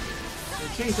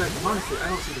 Change that, honestly, I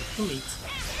don't see the point.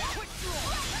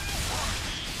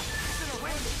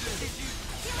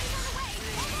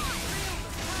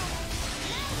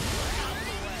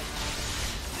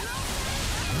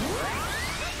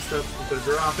 Stuff they're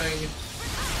dropping.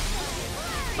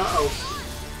 Uh-oh.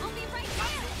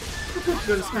 Look at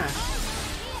gonna smash.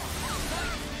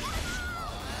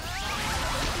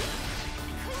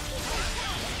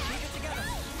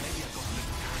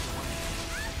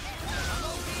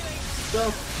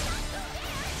 Stuff.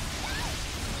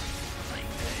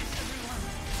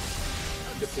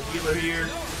 Get the healer here.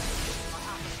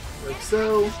 Like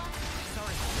so.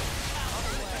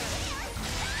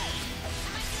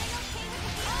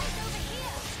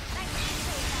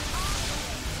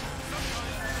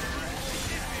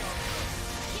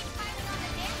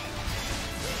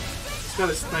 He's got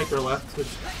a sniper left, which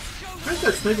where's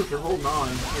that sniper for holding on?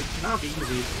 It cannot be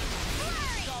easy.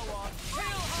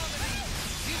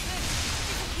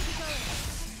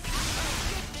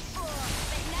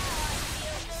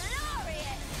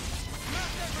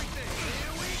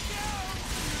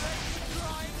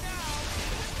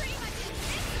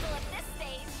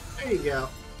 There you go.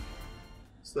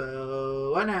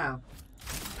 So, what now?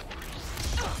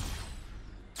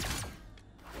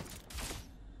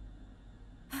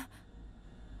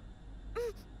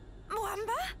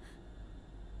 Mwamba?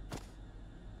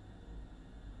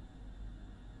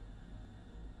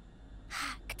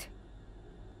 Hacked.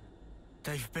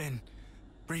 They've been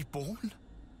reborn?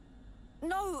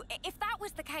 No, if that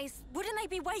was the case, wouldn't they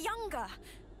be way younger?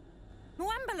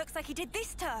 Mwamba looks like he did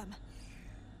this term.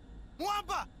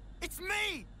 Mwamba! It's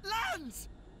me! Lance!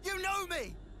 You know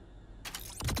me!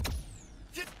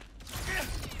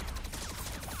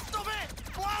 Stop it!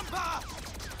 Mwamba!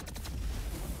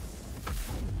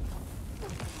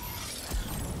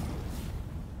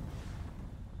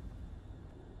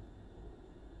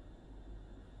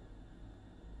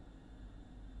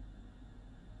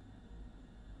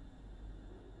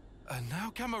 And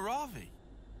now Kamaravi.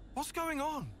 What's going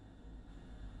on?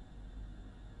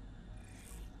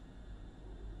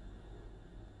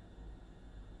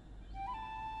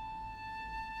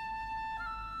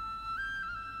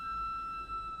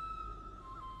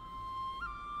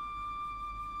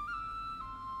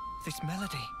 This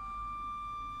melody.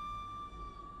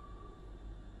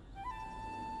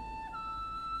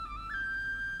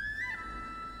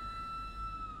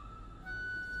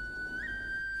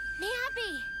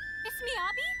 Miyabi! It's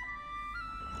Miyabi?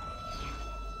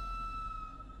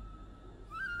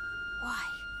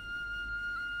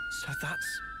 So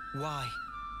that's why.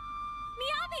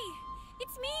 Miyabi!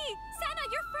 It's me, Senna,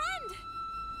 your friend!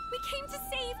 We came to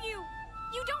save you!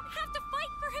 You don't have to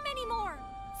fight for him anymore!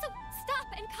 So stop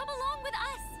and come along with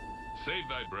us! Save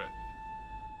thy breath.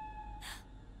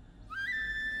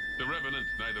 The Revenants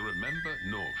neither remember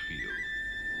nor feel.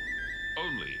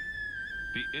 Only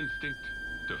the instinct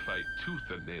to fight tooth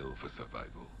and nail for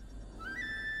survival.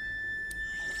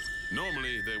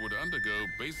 Normally, they would undergo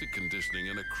basic conditioning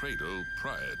in a cradle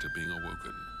prior to being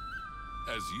awoken,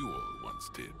 as you all once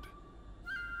did.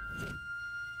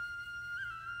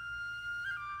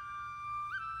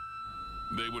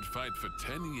 They would fight for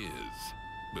 10 years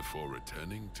before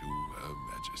returning to Her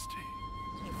Majesty.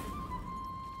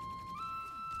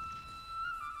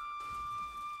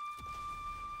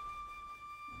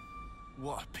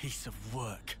 What a piece of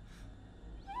work.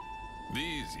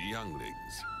 These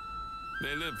younglings,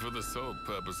 they live for the sole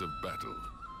purpose of battle.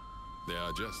 They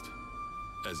are just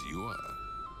as you are.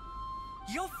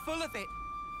 You're full of it.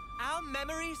 Our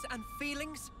memories and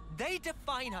feelings, they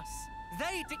define us.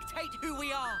 They dictate who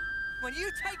we are. When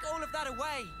you take all of that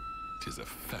away... 'Tis a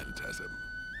phantasm.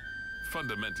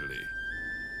 Fundamentally,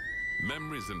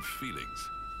 memories and feelings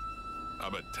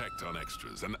are but tacked-on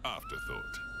extras, an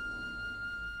afterthought.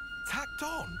 Tacked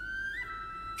on?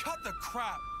 Cut the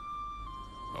crap!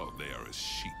 Oh, they are as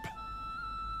sheep.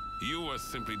 You are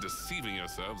simply deceiving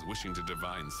yourselves, wishing to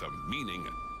divine some meaning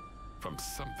from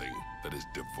something that is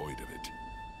devoid of it.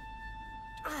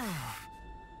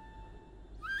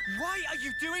 Why are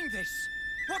you doing this?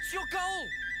 What's your goal?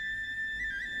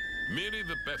 Merely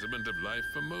the betterment of life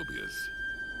for Mobius.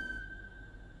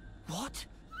 What?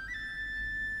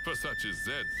 For such is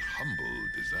Zed's humble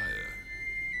desire.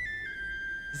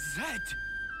 Zed?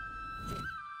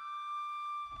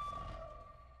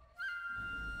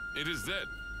 It is Zed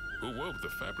who wove the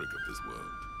fabric of this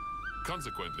world.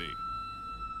 Consequently,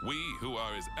 we who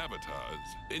are his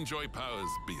avatars enjoy powers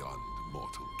beyond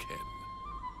mortal ken.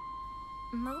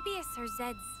 Mobius are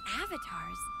Zed's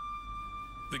avatars.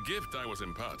 The gift I was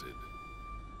imparted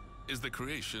is the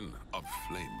creation of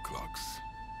flame clocks.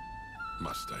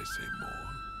 Must I say more?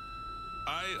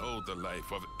 I hold the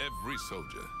life of every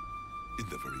soldier in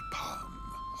the very palm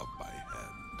of my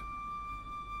hand.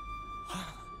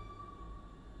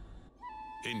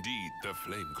 Indeed, the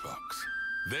flame clocks.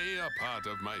 They are part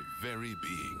of my very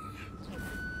being.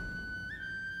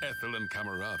 Ethel and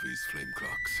Kamaravi's flame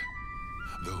clocks.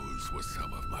 Those were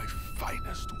some of my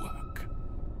finest work.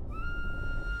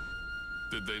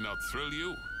 Did they not thrill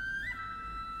you?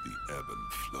 The ebb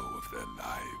and flow of their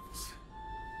lives.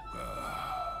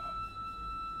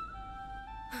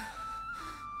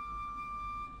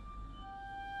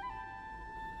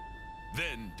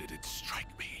 Then did it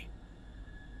strike me.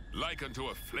 Like unto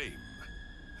a flame,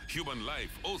 human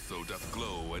life also doth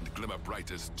glow and glimmer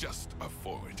brightest just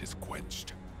afore it is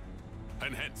quenched.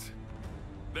 And hence,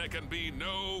 there can be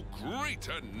no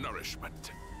greater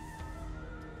nourishment.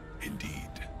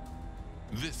 Indeed,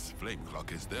 this flame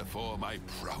clock is therefore my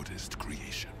proudest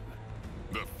creation.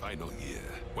 The final year,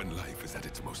 when life is at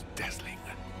its most dazzling.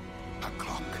 A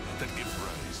clock that gives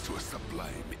rise to a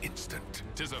sublime instant.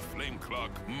 'Tis a flame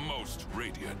clock most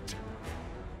radiant.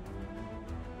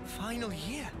 Final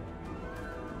year?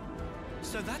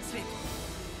 So that's it.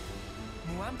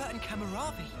 Mwamba and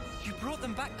Kamaravi, you brought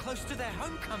them back close to their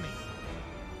homecoming.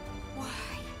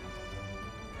 Why?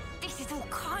 This is all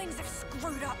kinds of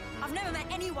screwed up. I've never met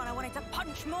anyone I wanted to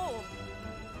punch more.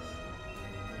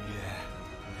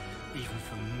 Yeah. Even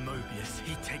for Mobius,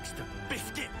 he takes the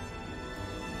biscuit.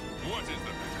 What is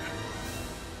the matter?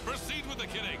 Proceed with the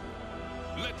killing.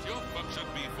 Let your function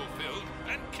be fulfilled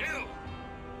and kill.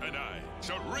 And I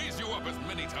shall raise you up as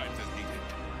many times as needed,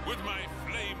 with my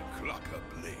flame clock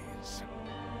ablaze.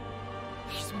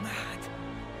 He's mad.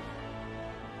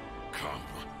 Come.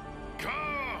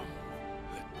 Come!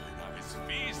 Let mine eyes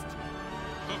feast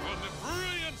upon the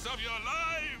brilliance of your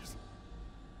lives!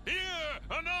 Here,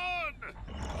 anon!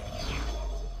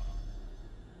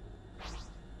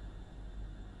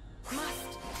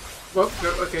 Well,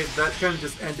 okay, that kind of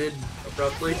just ended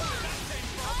abruptly.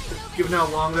 Given how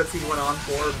long that scene went on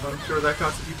for, I'm sure that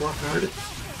caught some people off guard.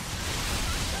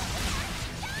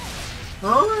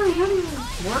 Oh,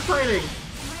 more fighting!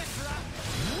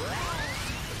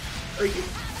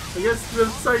 I guess we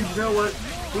decided, you know what?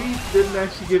 We didn't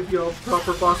actually give y'all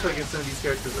proper boss fight against some of these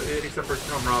characters, except for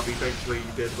Kamaravi, thankfully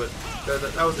you did, but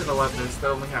that was in 11th,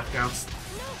 that only half counts.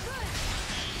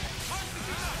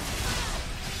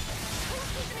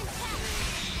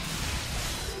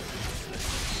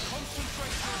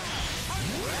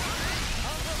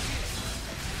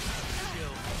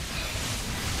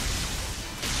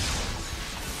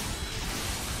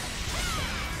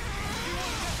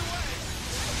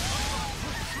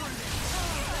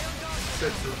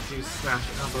 to use smash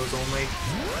combos only.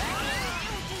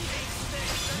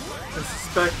 I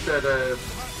suspect that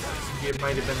it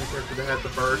might have been the character that had the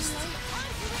burst.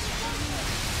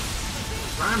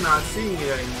 I'm not seeing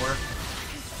it anymore.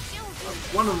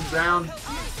 One of them's down.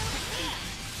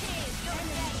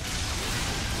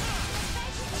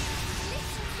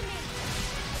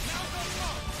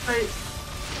 Hey.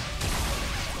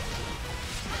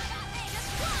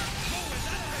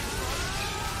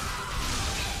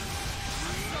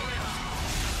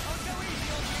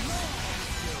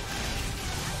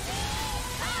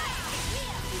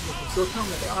 So tell me,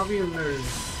 Avian, there's... I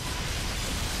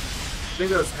think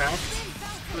that was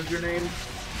Hacked, was your name?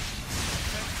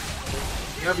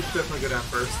 Yeah, we should definitely go down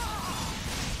first.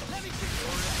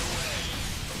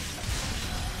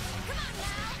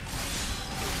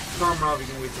 Ravi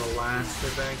can wait till last, I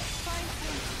think.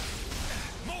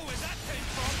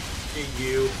 Hey,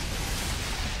 you.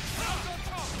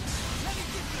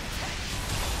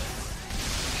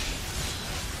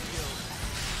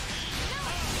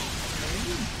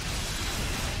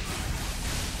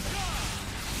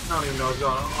 I don't even know what's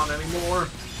going on anymore.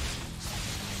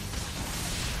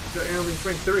 Got Alien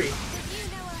Spring 3.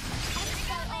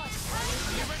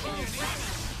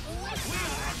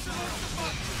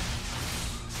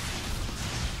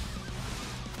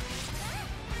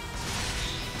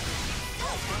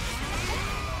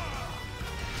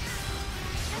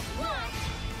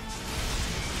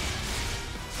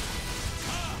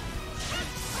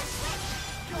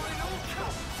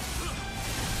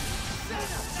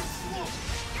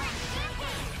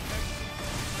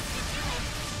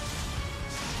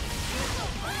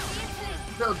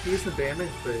 Got decent damage,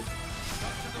 but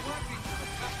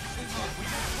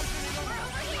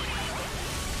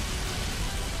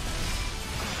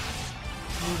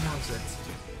oh, nonsense.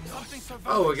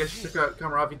 Oh, I guess you took out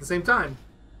Kamaravi at the same time.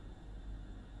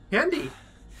 Handy.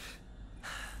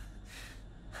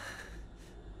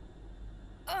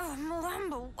 Oh,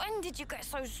 Malamba, when did you get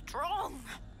so strong?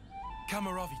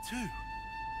 Kamaravi too.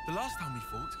 The last time we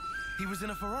fought, he was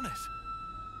in a Pharaonis.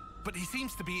 But he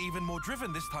seems to be even more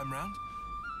driven this time round.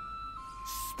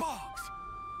 Sparks!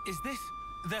 Is this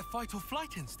their fight or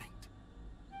flight instinct?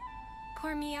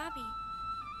 Poor Miyabi.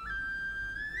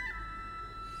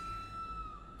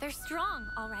 They're strong,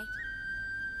 all right.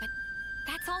 But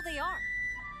that's all they are.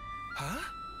 Huh?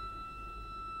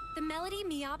 The melody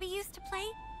Miyabi used to play,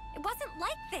 it wasn't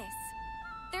like this.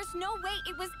 There's no way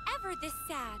it was ever this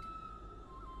sad.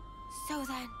 So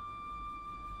then...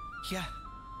 Yeah.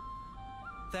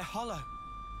 They're hollow.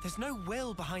 There's no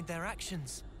will behind their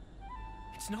actions.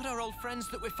 It's not our old friends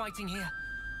that we're fighting here.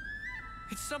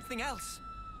 It's something else.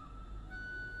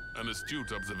 An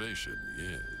astute observation,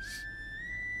 yes.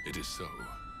 It is so.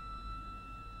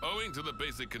 Owing to the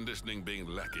basic conditioning being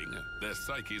lacking, their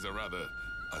psyches are rather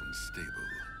unstable.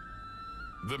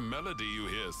 The melody you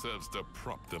hear serves to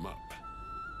prop them up.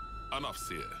 An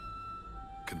Offseer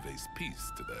conveys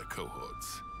peace to their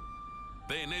cohorts.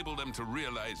 They enable them to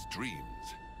realize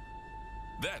dreams.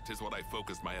 That is what I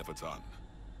focused my efforts on,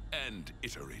 and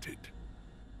iterated.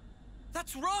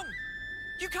 That's wrong!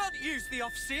 You can't use the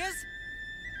Offseers!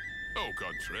 Au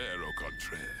contraire, au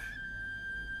contraire.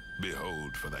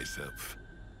 Behold for thyself.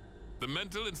 The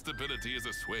mental instability is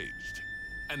assuaged,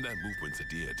 and their movements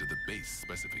adhere to the base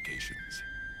specifications.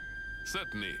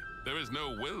 Certainly, there is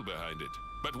no will behind it,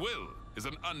 but will is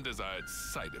an undesired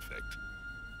side effect.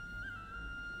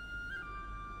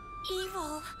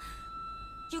 Evil!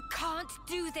 You can't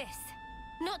do this!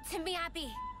 Not to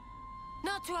Miyabi!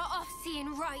 Not to our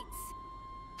off-seeing rights!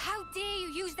 How dare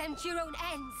you use them to your own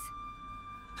ends!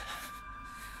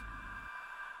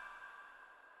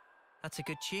 That's a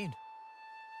good tune.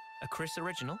 A Chris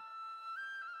original?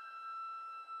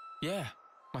 Yeah,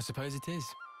 I suppose it is.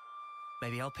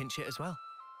 Maybe I'll pinch it as well.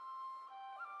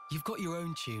 You've got your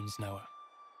own tunes, Noah.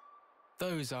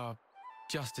 Those are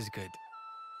just as good.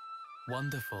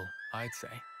 Wonderful, I'd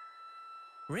say.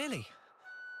 Really?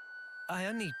 I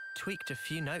only tweaked a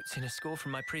few notes in a score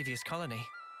from my previous colony.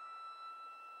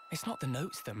 It's not the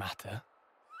notes that matter.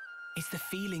 It's the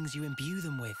feelings you imbue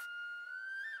them with.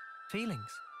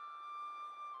 Feelings?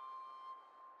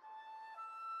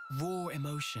 Raw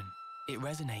emotion. It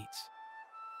resonates.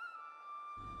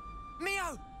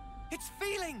 Mio! It's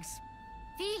feelings!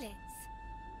 Feelings?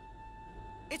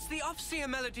 It's the Offseer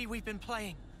melody we've been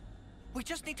playing. We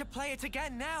just need to play it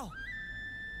again now.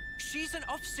 She's an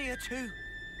Offseer too.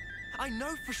 I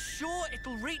know for sure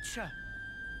it'll reach her.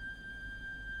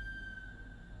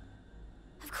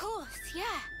 Of course,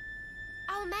 yeah.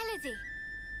 Our melody.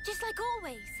 Just like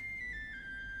always.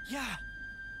 Yeah.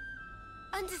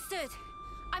 Understood.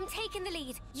 I'm taking the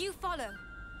lead. You follow.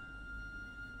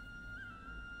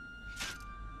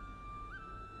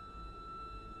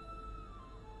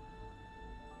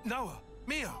 Noah,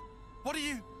 Mio, what are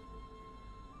you...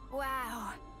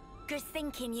 Wow. Good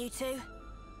thinking, you two.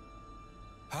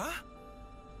 Huh?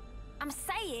 I'm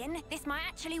saying this might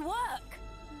actually work.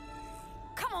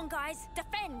 Come on, guys.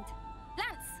 Defend.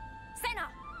 Lance. Senna.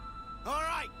 All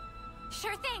right.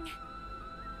 Sure thing.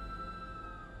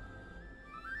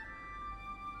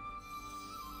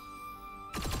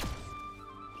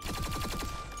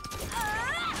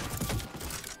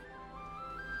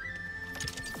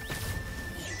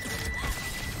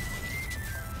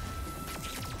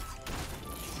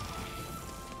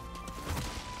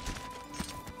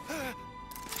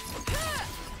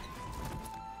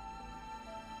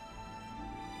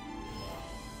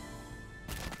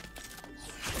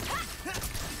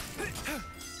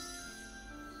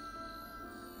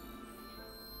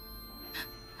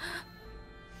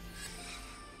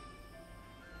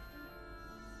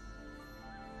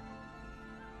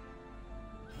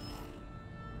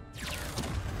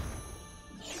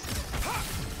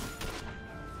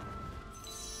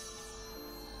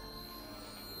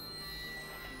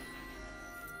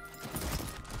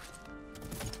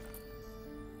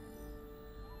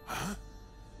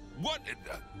 What in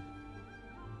the...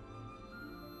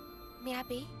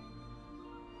 Miyabi?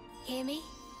 Hear me?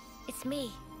 It's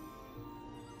me.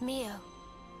 Mio.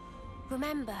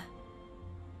 Remember?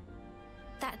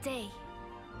 That day,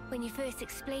 when you first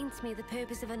explained to me the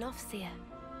purpose of an Offseer.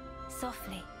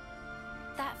 Softly.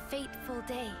 That fateful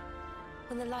day,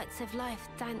 when the lights of life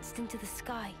danced into the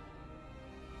sky.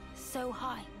 So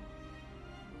high.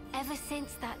 Ever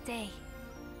since that day,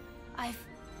 I've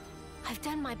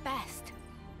done my best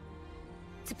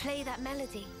to play that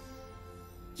melody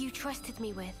you trusted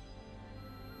me with.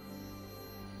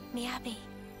 Miyabi,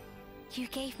 you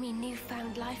gave me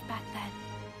newfound life back then.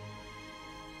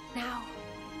 Now,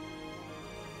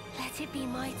 let it be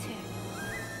my turn.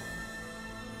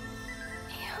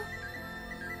 Mio?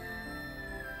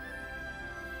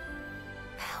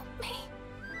 Help me.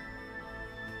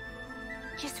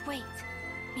 Just wait,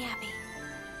 Miyabi.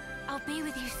 I'll be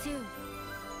with you soon.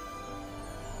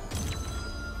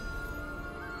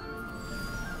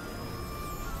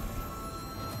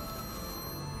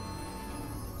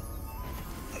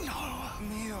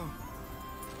 Mio.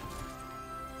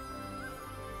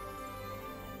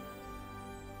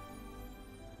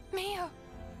 Mio.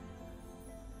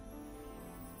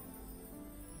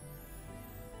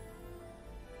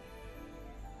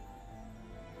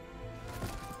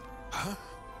 Huh?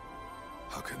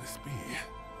 How can this be?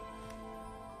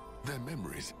 Their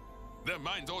memories, their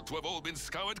minds ought to have all been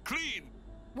scoured clean!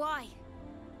 Why?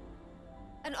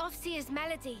 An Offseer's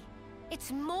melody.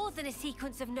 It's more than a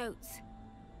sequence of notes.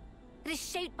 It is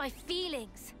shaped by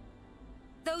feelings.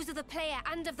 Those of the player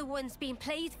and of the ones being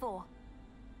played for.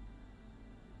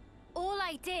 All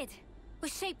I did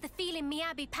was shape the feeling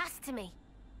Miyabi passed to me.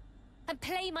 And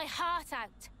play my heart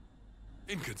out.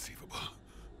 Inconceivable.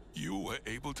 You were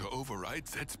able to override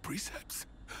Zed's precepts?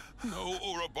 No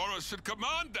Ouroboros should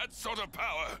command that sort of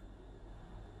power!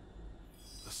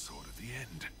 The Sword of the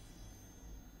End.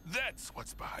 That's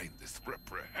what's behind this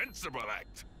reprehensible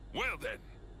act. Well then,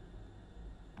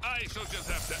 I shall just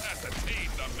have to ascertain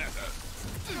the matter.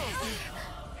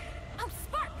 Oh,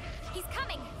 Spark! He's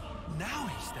coming! Now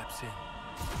he steps in.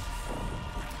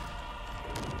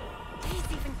 He's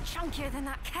even chunkier than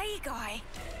that K guy.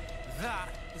 That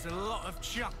is a lot of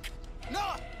junk.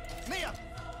 Noah! Mia!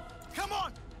 Come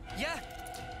on! Yeah,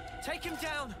 take him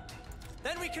down.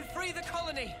 Then we can free the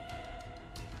colony.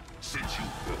 Since you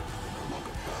are no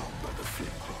longer bound by the flame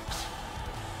clocks,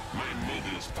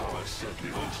 Mayonnaise power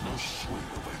certainly holds no sway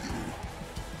over you.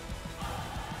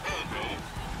 Oh no!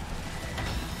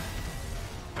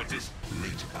 At this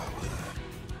late hour,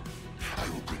 I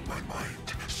will bring my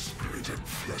mind, spirit, and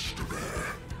flesh to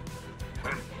bear,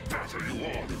 and batter you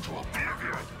all into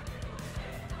oblivion!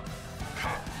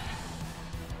 Come!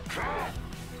 Come!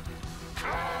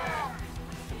 Come!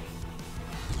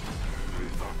 May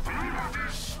the bloody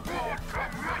sport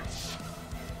commence!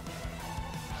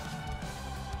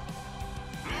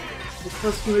 It's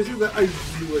fascinating that I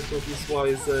really like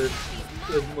movies-wise, the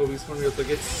movies from here. Like,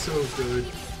 it's so good.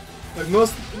 Like,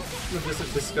 most of this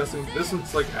is disgusting. This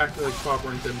one's, like, actually, like,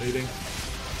 proper intimidating.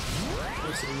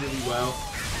 Looks really well.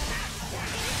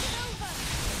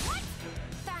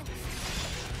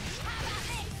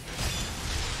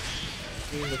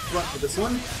 In the front for this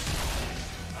one.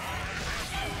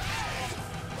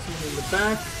 Two in the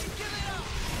back.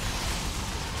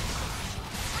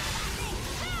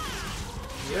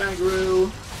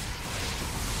 Aggro.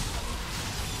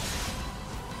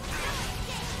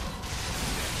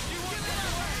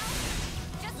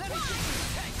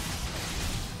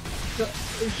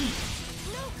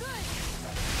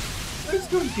 It's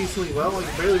going decently well.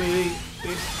 Like, barely made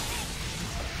any.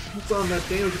 It's on that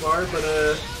damage bar, but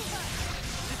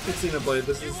it's Xenoblade.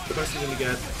 This is the best you're gonna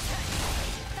get.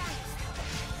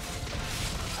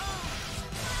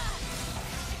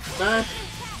 Back.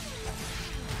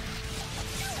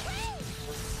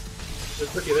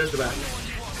 Okay, there's the back.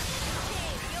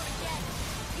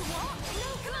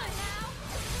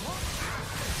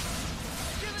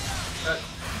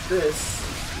 This.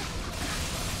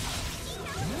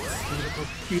 Beautiful,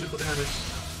 beautiful damage.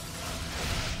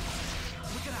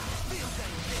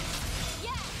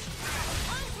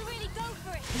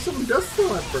 Someone does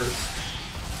still at first.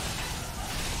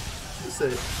 That's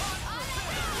it.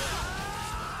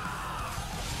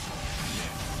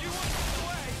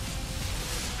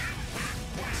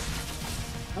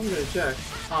 I'm gonna check.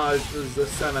 Ah, it was the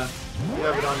Senna. You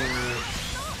have it on your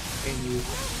menu.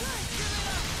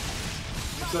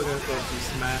 I'm still gonna throw some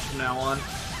Smash from now on.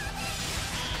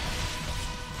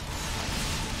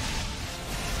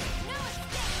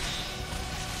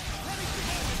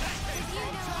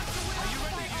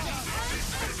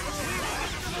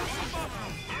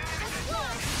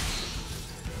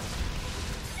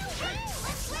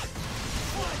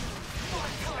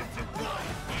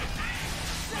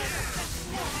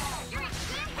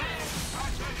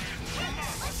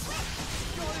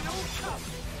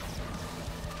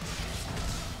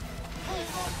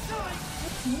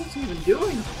 What's he even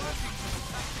doing?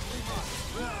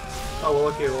 Oh, well,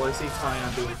 okay, well, I see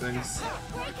Tyon doing things.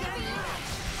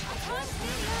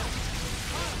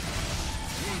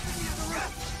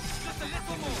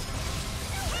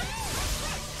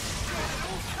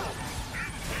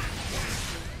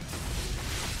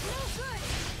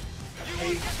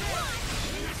 Hey.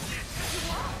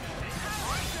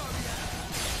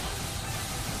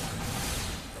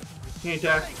 Can't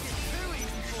attack.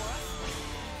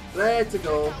 Let's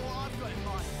go.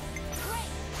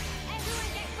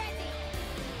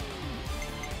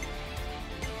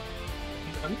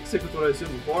 I'm gonna stick with what I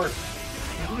assumed before.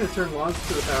 I'm gonna turn Lons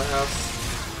to the powerhouse.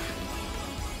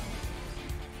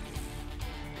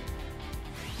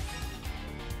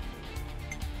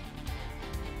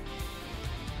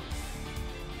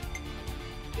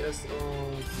 Guess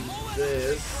I'll do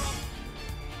this.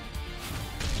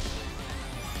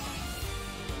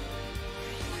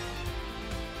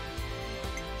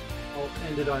 I'll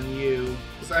end it on you.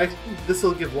 This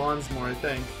will give Lons more, I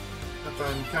think. If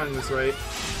I'm counting this right.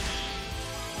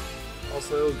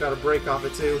 Also, got a break off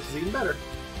it too, which is even better.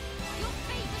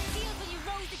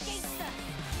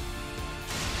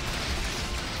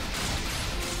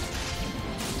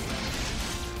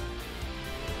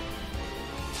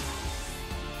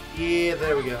 Yeah,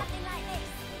 there we go.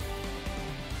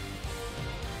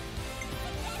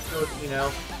 Go with me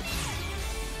now.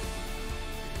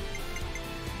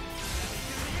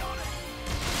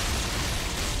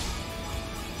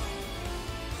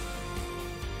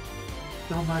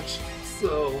 So much.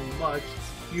 So much.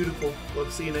 It's beautiful.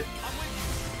 Love seeing it.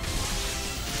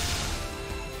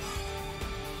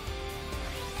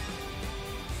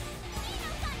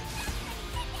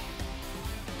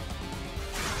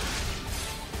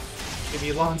 Give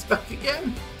me Lons back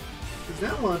again. Because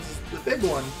now Lons is the big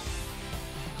one.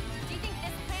 Do you think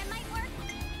this plan might work?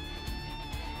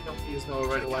 Don't use Noah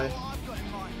right away.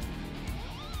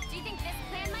 Do you think this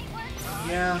plan might work?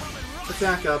 Yeah.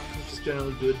 Attack up, which is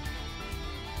generally good.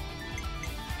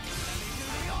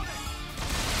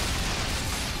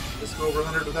 Just go over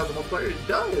 100 without the multiplier? It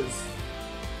does!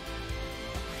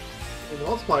 And the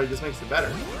multiplier just makes it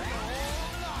better.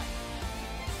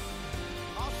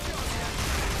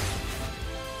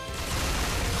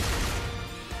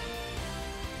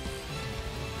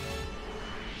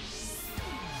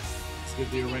 Let's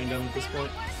get the rain down at this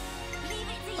point.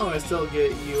 Oh, I still get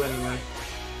you anyway.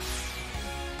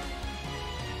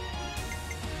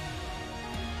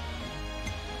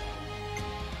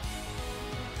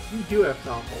 You do have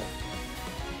topple.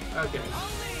 Okay.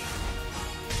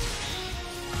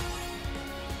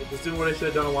 Just doing what I should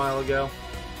have done a while ago.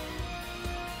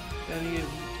 And he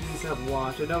needs to have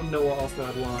launch. I know Noah also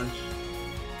had launch.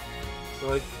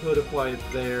 So I could apply it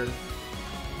there.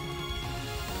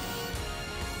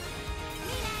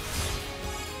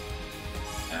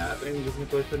 I think I'm just gonna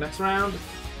play for the next round.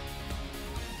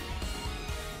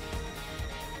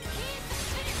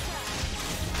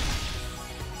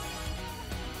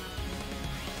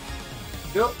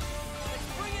 Go.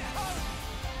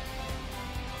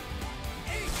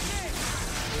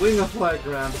 Wing a flag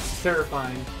around. It's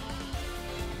terrifying.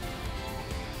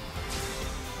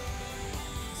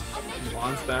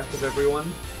 Lons back with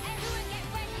everyone.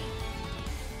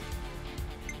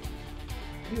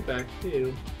 Get back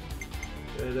too.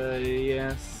 But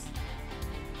yes.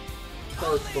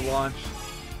 Close the launch.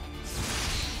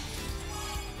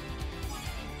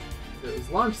 There's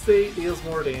launch state, deals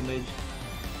more damage.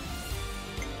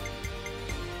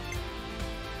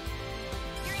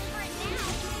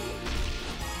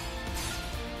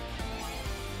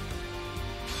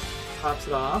 Pops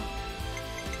it off.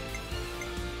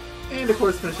 And of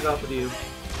course finish it off with you.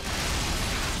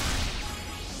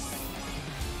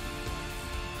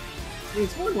 I mean,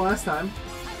 it's more than last time.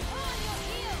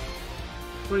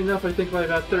 Funny enough, I think I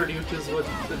got 30, which is what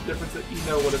the difference that you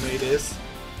know what a mate is.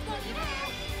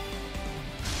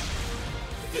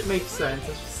 It makes sense.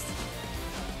 It's just,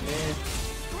 eh.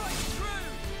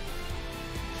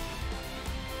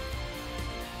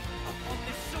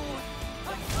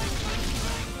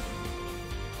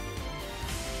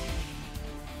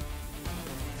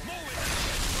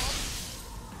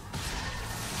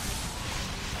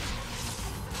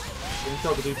 I'm gonna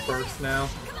tell the dude first now.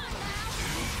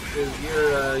 Cause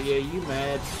you're, yeah, you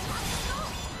mad.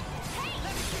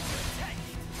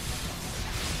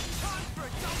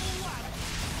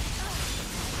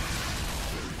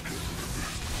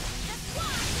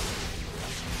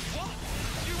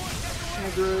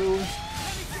 Aggro.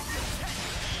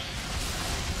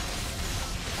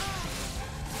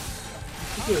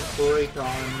 Get a break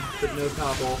on, but no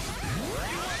topple.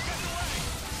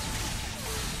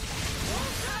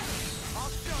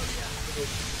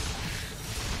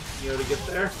 You know to get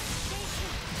there.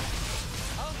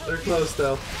 They're close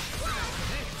though.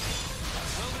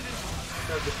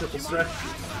 Got the triple stretch.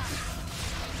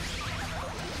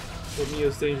 So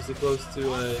Mio's dangerously close to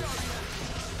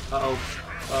uh-oh.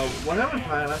 What happened,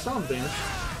 Ryan? I saw him vanish.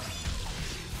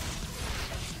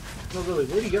 No, really,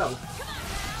 where'd he go?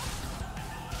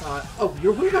 Oh,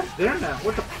 you're way back there now.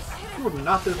 What the? You were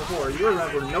not there before. You're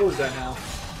around where Noah's at now.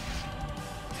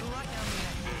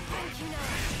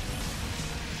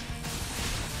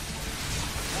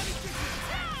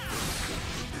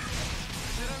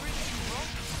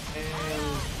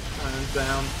 And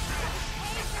down.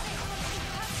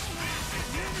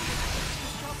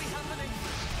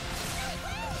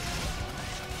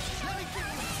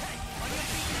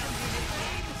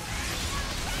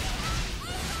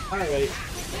 Alright.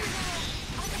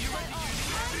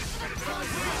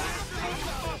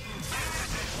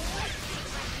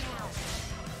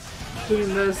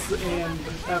 Doing this and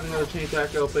having another chain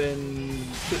attack open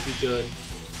should be good.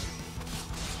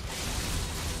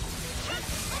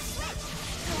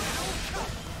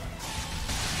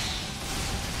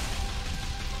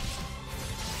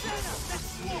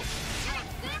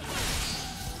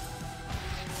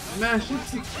 Smash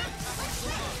it!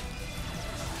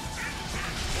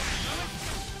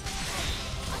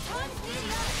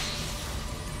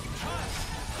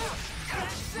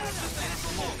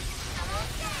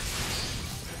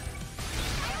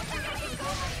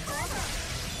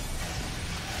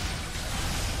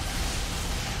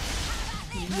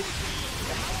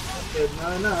 Good,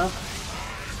 not enough.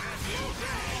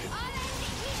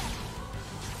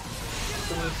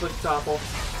 Someone click topple.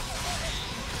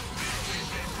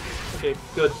 Okay,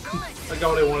 good. I got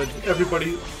what I wanted.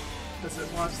 Everybody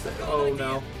doesn't watch that. Oh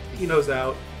no. Ino's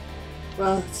out.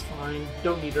 Well, it's fine.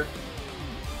 Don't need her.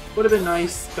 Would have been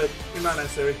nice, but not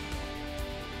necessary.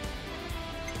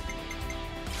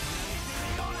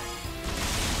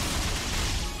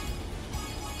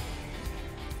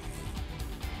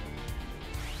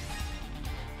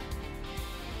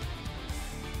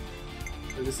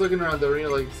 I'm just looking around the arena,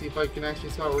 like, see if I can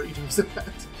actually spot where Ino's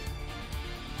at.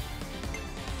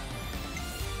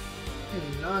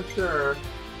 I'm not sure.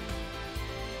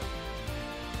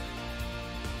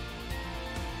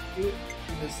 I'm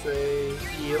gonna say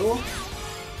heal.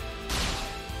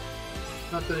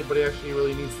 Not that anybody actually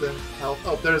really needs the help.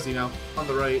 Oh, there's Ino on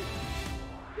the right.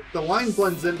 The line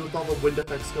blends in with all the wind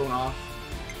effects going off.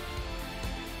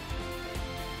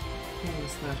 And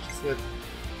smash this hit.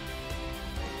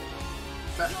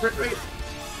 That crit rate.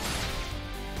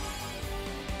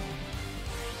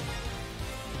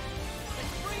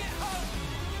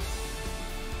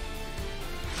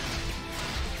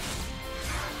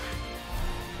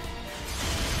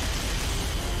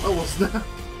 Oh, well, snap.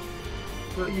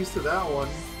 I'm not used to that one.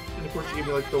 And of course you gave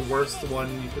me like the worst one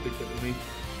you could have given me.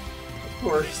 Of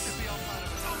course.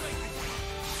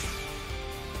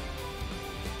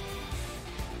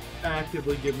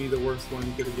 Actively give me the worst one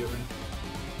you could have given.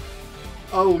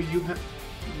 Oh, you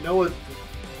Noah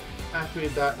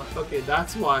activated that one. Okay,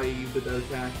 that's why you did that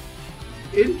attack.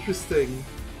 Interesting.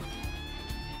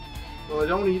 Well, I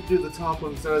don't need to do the top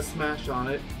one, so I smash on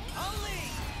it.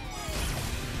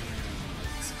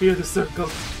 Spear the circle.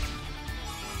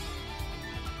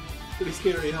 Pretty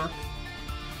scary, huh?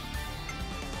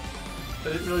 I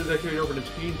didn't realize that carried over to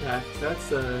chain pack. That's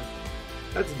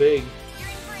big.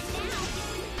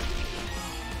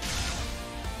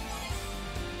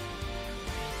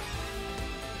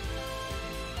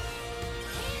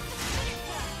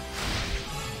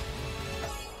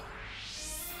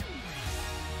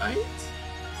 Right?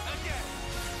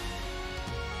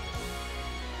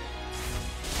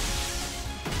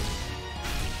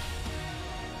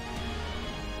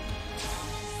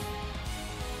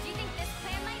 Do you think this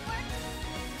plan might work?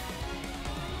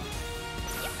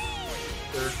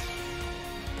 Sure.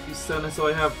 You send it so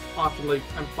I have option, like,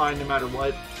 I'm fine no matter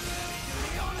what.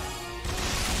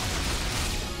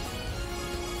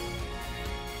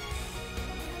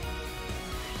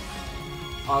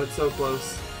 Oh, it's so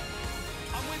close.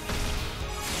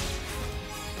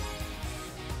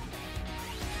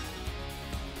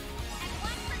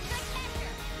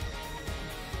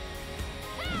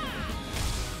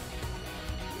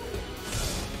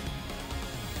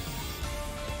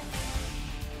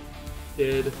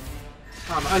 Did.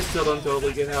 I still don't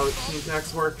totally get how team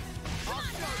attacks work.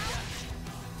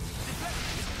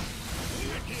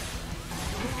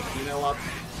 You know what?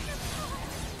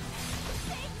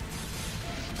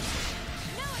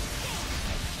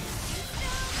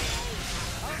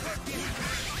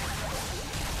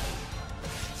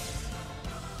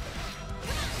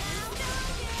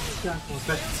 Yeah,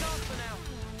 perfect.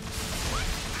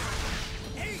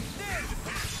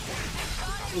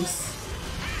 Yes.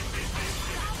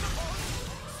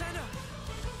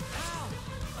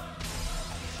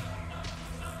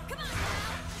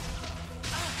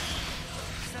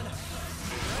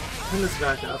 Turn this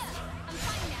back up.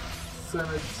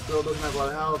 Senna still doesn't have a lot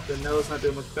of health, and Noah's not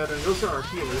doing much better, and those are our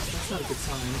healers. That's not a good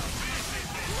sign.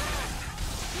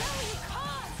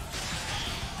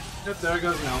 Yep, there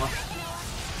goes Noah.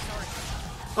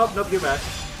 Oh, nope, you're back.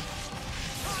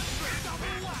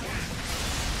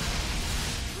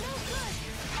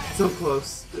 So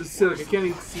close. It's like I can't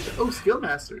even see the— oh, skill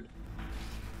mastered.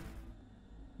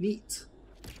 Neat.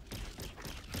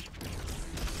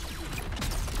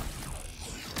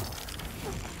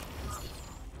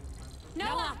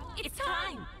 Noah, it's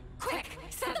time! Quick,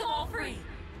 set them all free!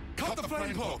 Cut the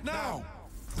flame cloak, now!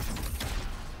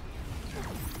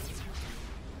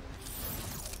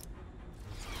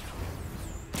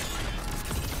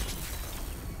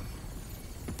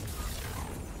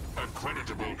 A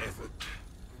creditable effort,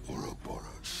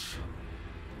 Ouroboros.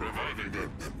 Reviving their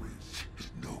memories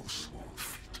is no small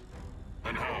feat.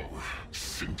 And how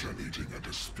scintillating a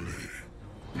display.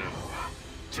 Now,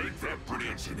 take that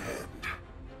brilliance in hand,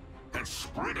 and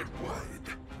spread it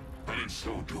wide, and in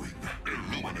so doing,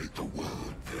 illuminate the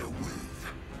world therewith.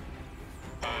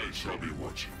 I shall be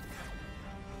watching,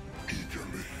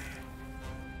 eagerly.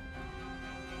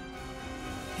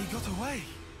 He got away.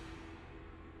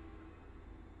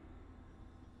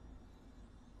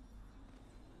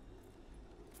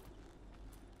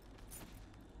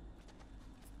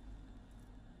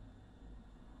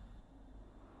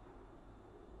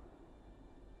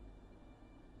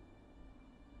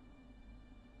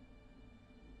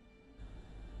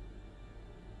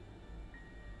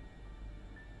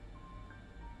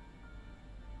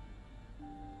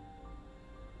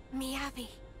 Miyabi.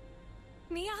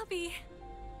 Miyabi!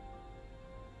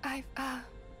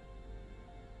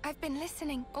 I've been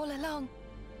listening all along.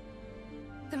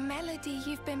 The melody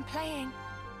you've been playing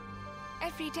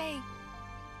every day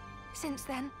since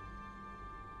then.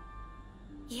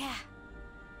 Yeah.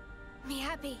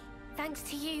 Miyabi, thanks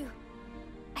to you,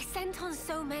 I sent on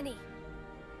so many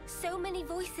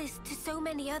voices to so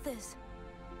many others.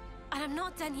 And I'm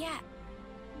not done yet.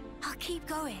 I'll keep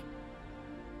going.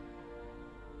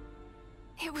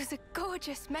 It was a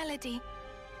gorgeous melody.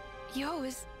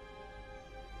 Yours.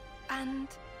 And...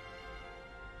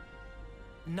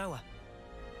 Noah.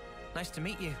 Nice to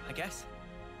meet you, I guess.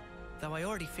 Though I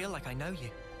already feel like I know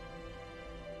you.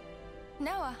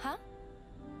 Noah, huh?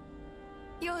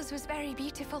 Yours was very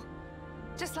beautiful.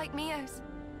 Just like Mio's.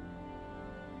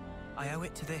 I owe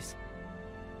it to this.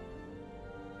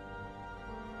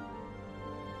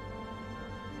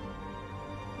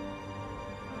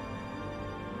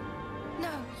 No,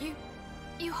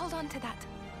 you hold on to that.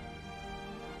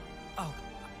 Oh,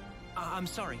 I'm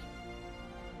sorry.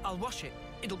 I'll wash it.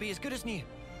 It'll be as good as new.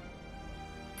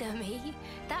 Dummy,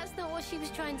 that's not what she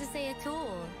was trying to say at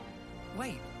all.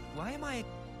 Wait, why am I...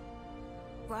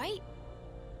 Right?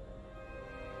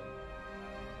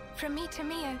 From me to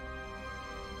Mio.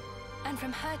 And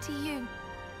from her to you.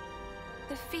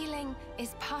 The feeling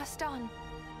is passed on.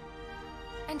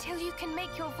 Until you can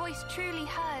make your voice truly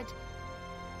heard.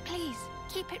 Please,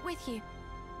 keep it with you.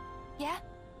 Yeah?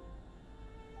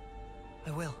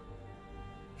 I will.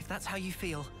 If that's how you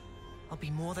feel, I'll be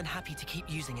more than happy to keep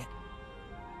using it.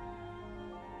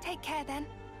 Take care then.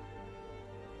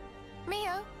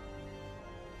 Mio?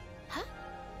 Huh?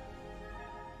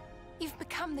 You've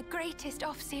become the greatest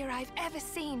Offseer I've ever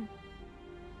seen.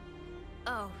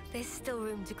 Oh, there's still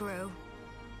room to grow.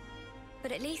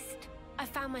 But at least I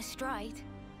found my stride.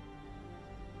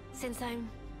 Since I'm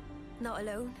not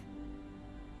alone.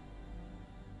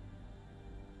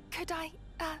 Could I,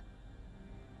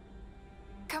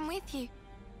 come with you?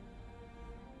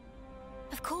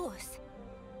 Of course.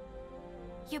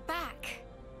 You're back,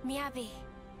 Miyabi.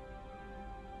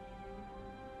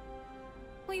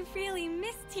 We really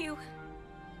missed you.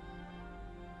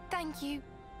 Thank you,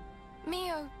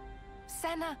 Mio,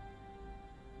 Senna.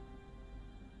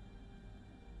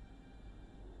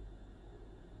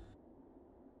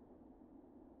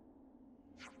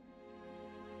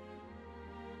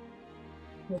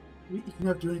 We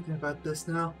cannot do anything about this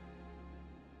now.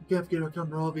 We can't forget about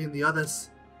Ravi and the others.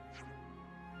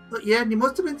 But yeah, you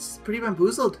must have been pretty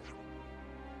bamboozled.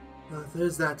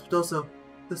 There's that, but also,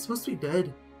 they're supposed to be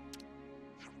dead.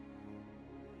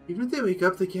 Even if they wake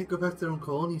up, they can't go back to their own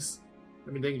colonies.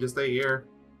 I mean, they can just stay here.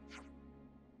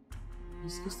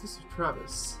 Discuss this with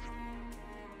Travis.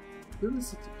 We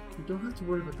don't have to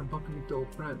worry about them bumping into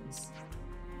old friends.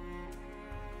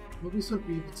 Nobody's won't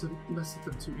be able to mess with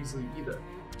them too easily either.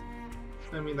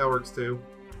 I mean, that works too.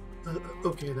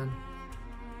 Okay then.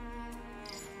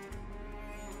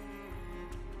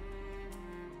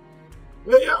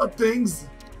 Hey out things!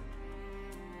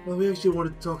 Well, we actually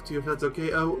wanted to talk to you if that's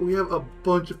okay. We have a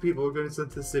bunch of people we're going to send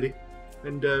to the city.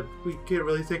 And we can't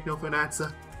really take no for an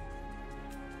answer.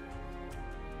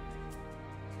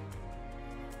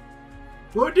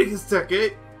 More diggers tech,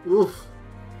 eh? Oof.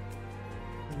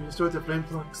 We destroyed the flame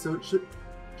clock, so it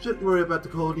shouldn't worry about the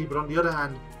colony, but on the other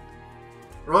hand,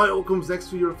 right, what comes next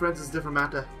for your friends is a different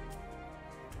matter.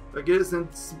 I get it,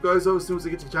 send some guys over as soon as they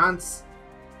get the chance.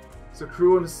 So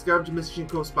crew on a scavenger mission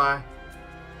close by.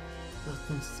 Oh,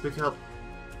 thanks, it's a big help.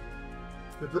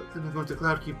 And I'm going to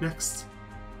Cloudkeep next.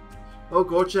 Oh,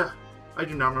 gotcha. I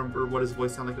do not remember what his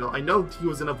voice sounded like at all. I know he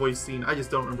was in a voice scene, I just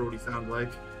don't remember what he sounded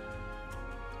like.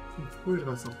 I'm worried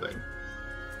about something.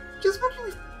 Just wondering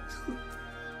if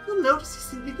you'll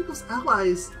notice he's Nico's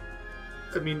allies.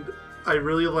 I mean, I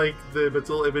really like the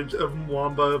mental image of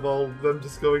Mwamba of all of them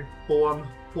just going full on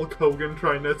Hulk Hogan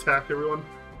trying to attack everyone.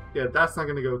 Yeah, that's not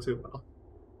going to go too well.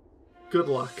 Good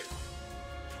luck.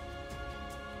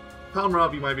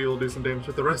 Palmravi might be able to do some damage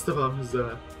with the rest of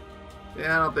them.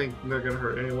 Yeah, I don't think they're going to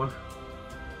hurt anyone.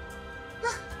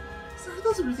 Sorry,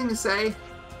 that's everything to say.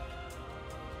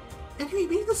 Anyway,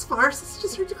 maybe this farce is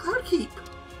just heard to Cloudkeep.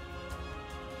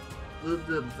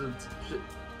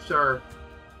 Sure.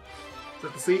 Is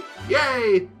that the seat?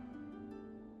 Yay!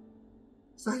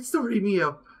 Side story,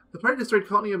 Mio. The party destroyed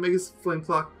Colony Omega's flame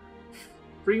clock,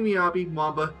 freeing Miyabi,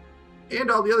 Mamba,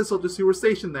 and all the other soldiers who were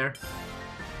stationed there.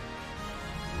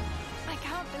 I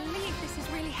can't believe this is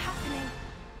really happening.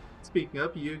 Speaking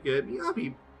of, you get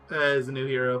Miyabi as a new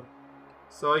hero.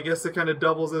 So I guess it kind of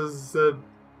doubles as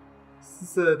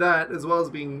that, as well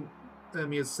as being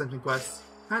Mio's Ascension quest.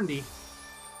 Handy.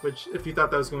 Which, if you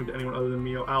thought that was going to anyone other than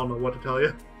Mio, I don't know what to tell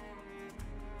you.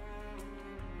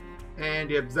 And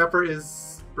yep, Zephyr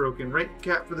is broken. Rank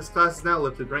cap for this class is now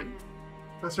lifted.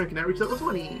 Class rank can now reach level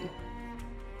 20.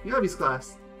 Miyabi's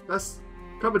class. That's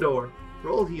Troubadour.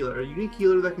 Roll healer. A unique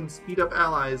healer that can speed up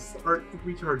allies' art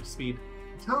recharge speed.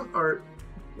 Talent art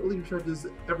only recharges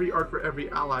every art for every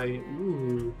ally.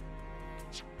 Ooh.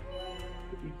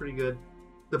 Could be pretty good.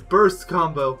 The burst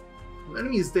combo. When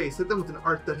enemies day, set them with an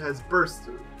art that has burst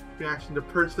reaction to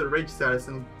purge their rage status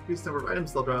and increase the number of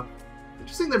items they'll drop.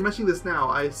 Interesting they're mentioning this now.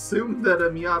 I assume that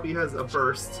Miyabi has a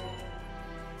burst.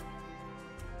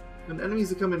 When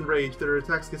enemies become enraged, their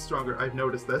attacks get stronger. I've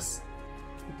noticed this.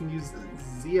 You can use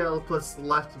ZL plus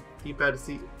left D-pad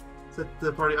to set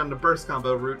the party on the burst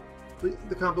combo route.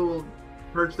 The combo will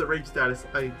purge the rage status.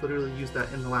 I literally used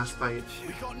that in the last fight.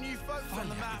 We got new folks on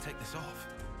the map. Take this off.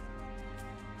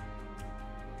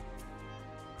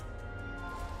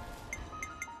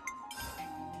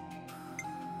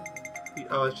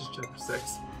 Oh, it's just chapter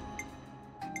 6.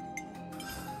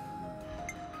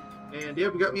 And yeah,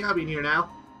 we got Miyabi in here now.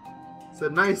 It's a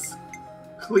nice,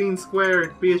 clean square.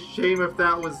 It'd be a shame if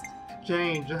that was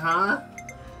change, huh?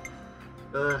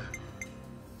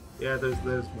 Yeah, there's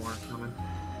more coming.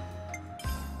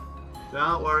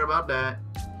 Don't worry about that.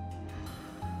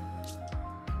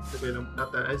 Okay, no,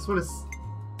 not that. I just want to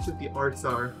see what the arts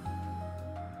are.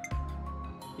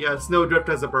 Yeah, Snowdrift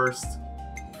has a burst.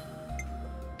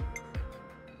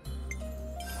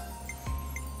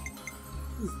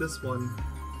 is this one?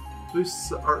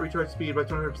 Boosts art recharge speed by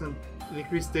 25%, and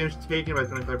increase damage taken by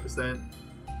 25%.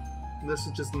 And this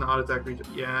is just an auto attack recharge.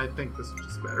 Yeah, I think this is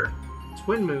just better.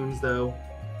 Twin Moons, though.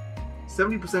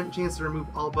 70% chance to remove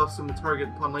all buffs from the target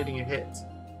upon lighting a hit.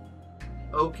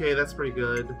 Okay, that's pretty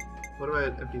good. What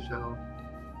about Empty Shell?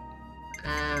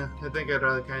 I think I'd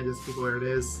rather kind of just keep it where it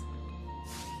is.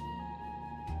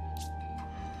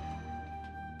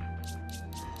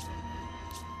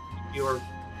 You're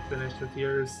finished with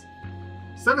yours.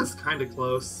 Sun is kind of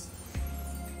close.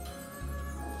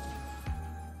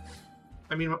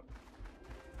 I mean,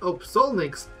 oh, Soul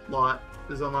Link's lot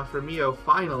is unlocked for Mio,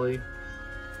 finally.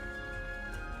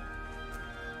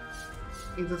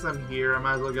 I think since I'm here, I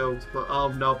might as well go. Oh,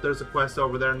 nope, there's a quest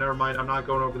over there. Never mind, I'm not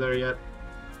going over there yet.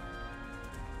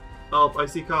 Oh, I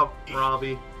see Cop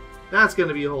Robbie. That's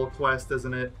gonna be a whole quest,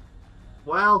 isn't it?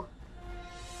 Well,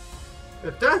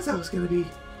 if that's how it's gonna be,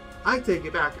 I take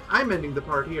it back. I'm ending the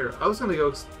part here. I was gonna go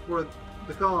explore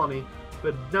the colony,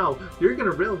 but no, you're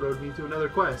gonna railroad me to another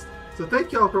quest. So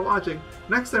thank y'all for watching.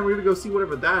 Next time we're gonna go see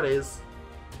whatever that is.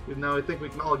 Even though I think we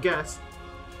can all guess.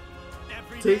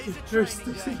 Take care.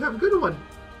 Have a good one.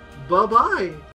 Bye-bye.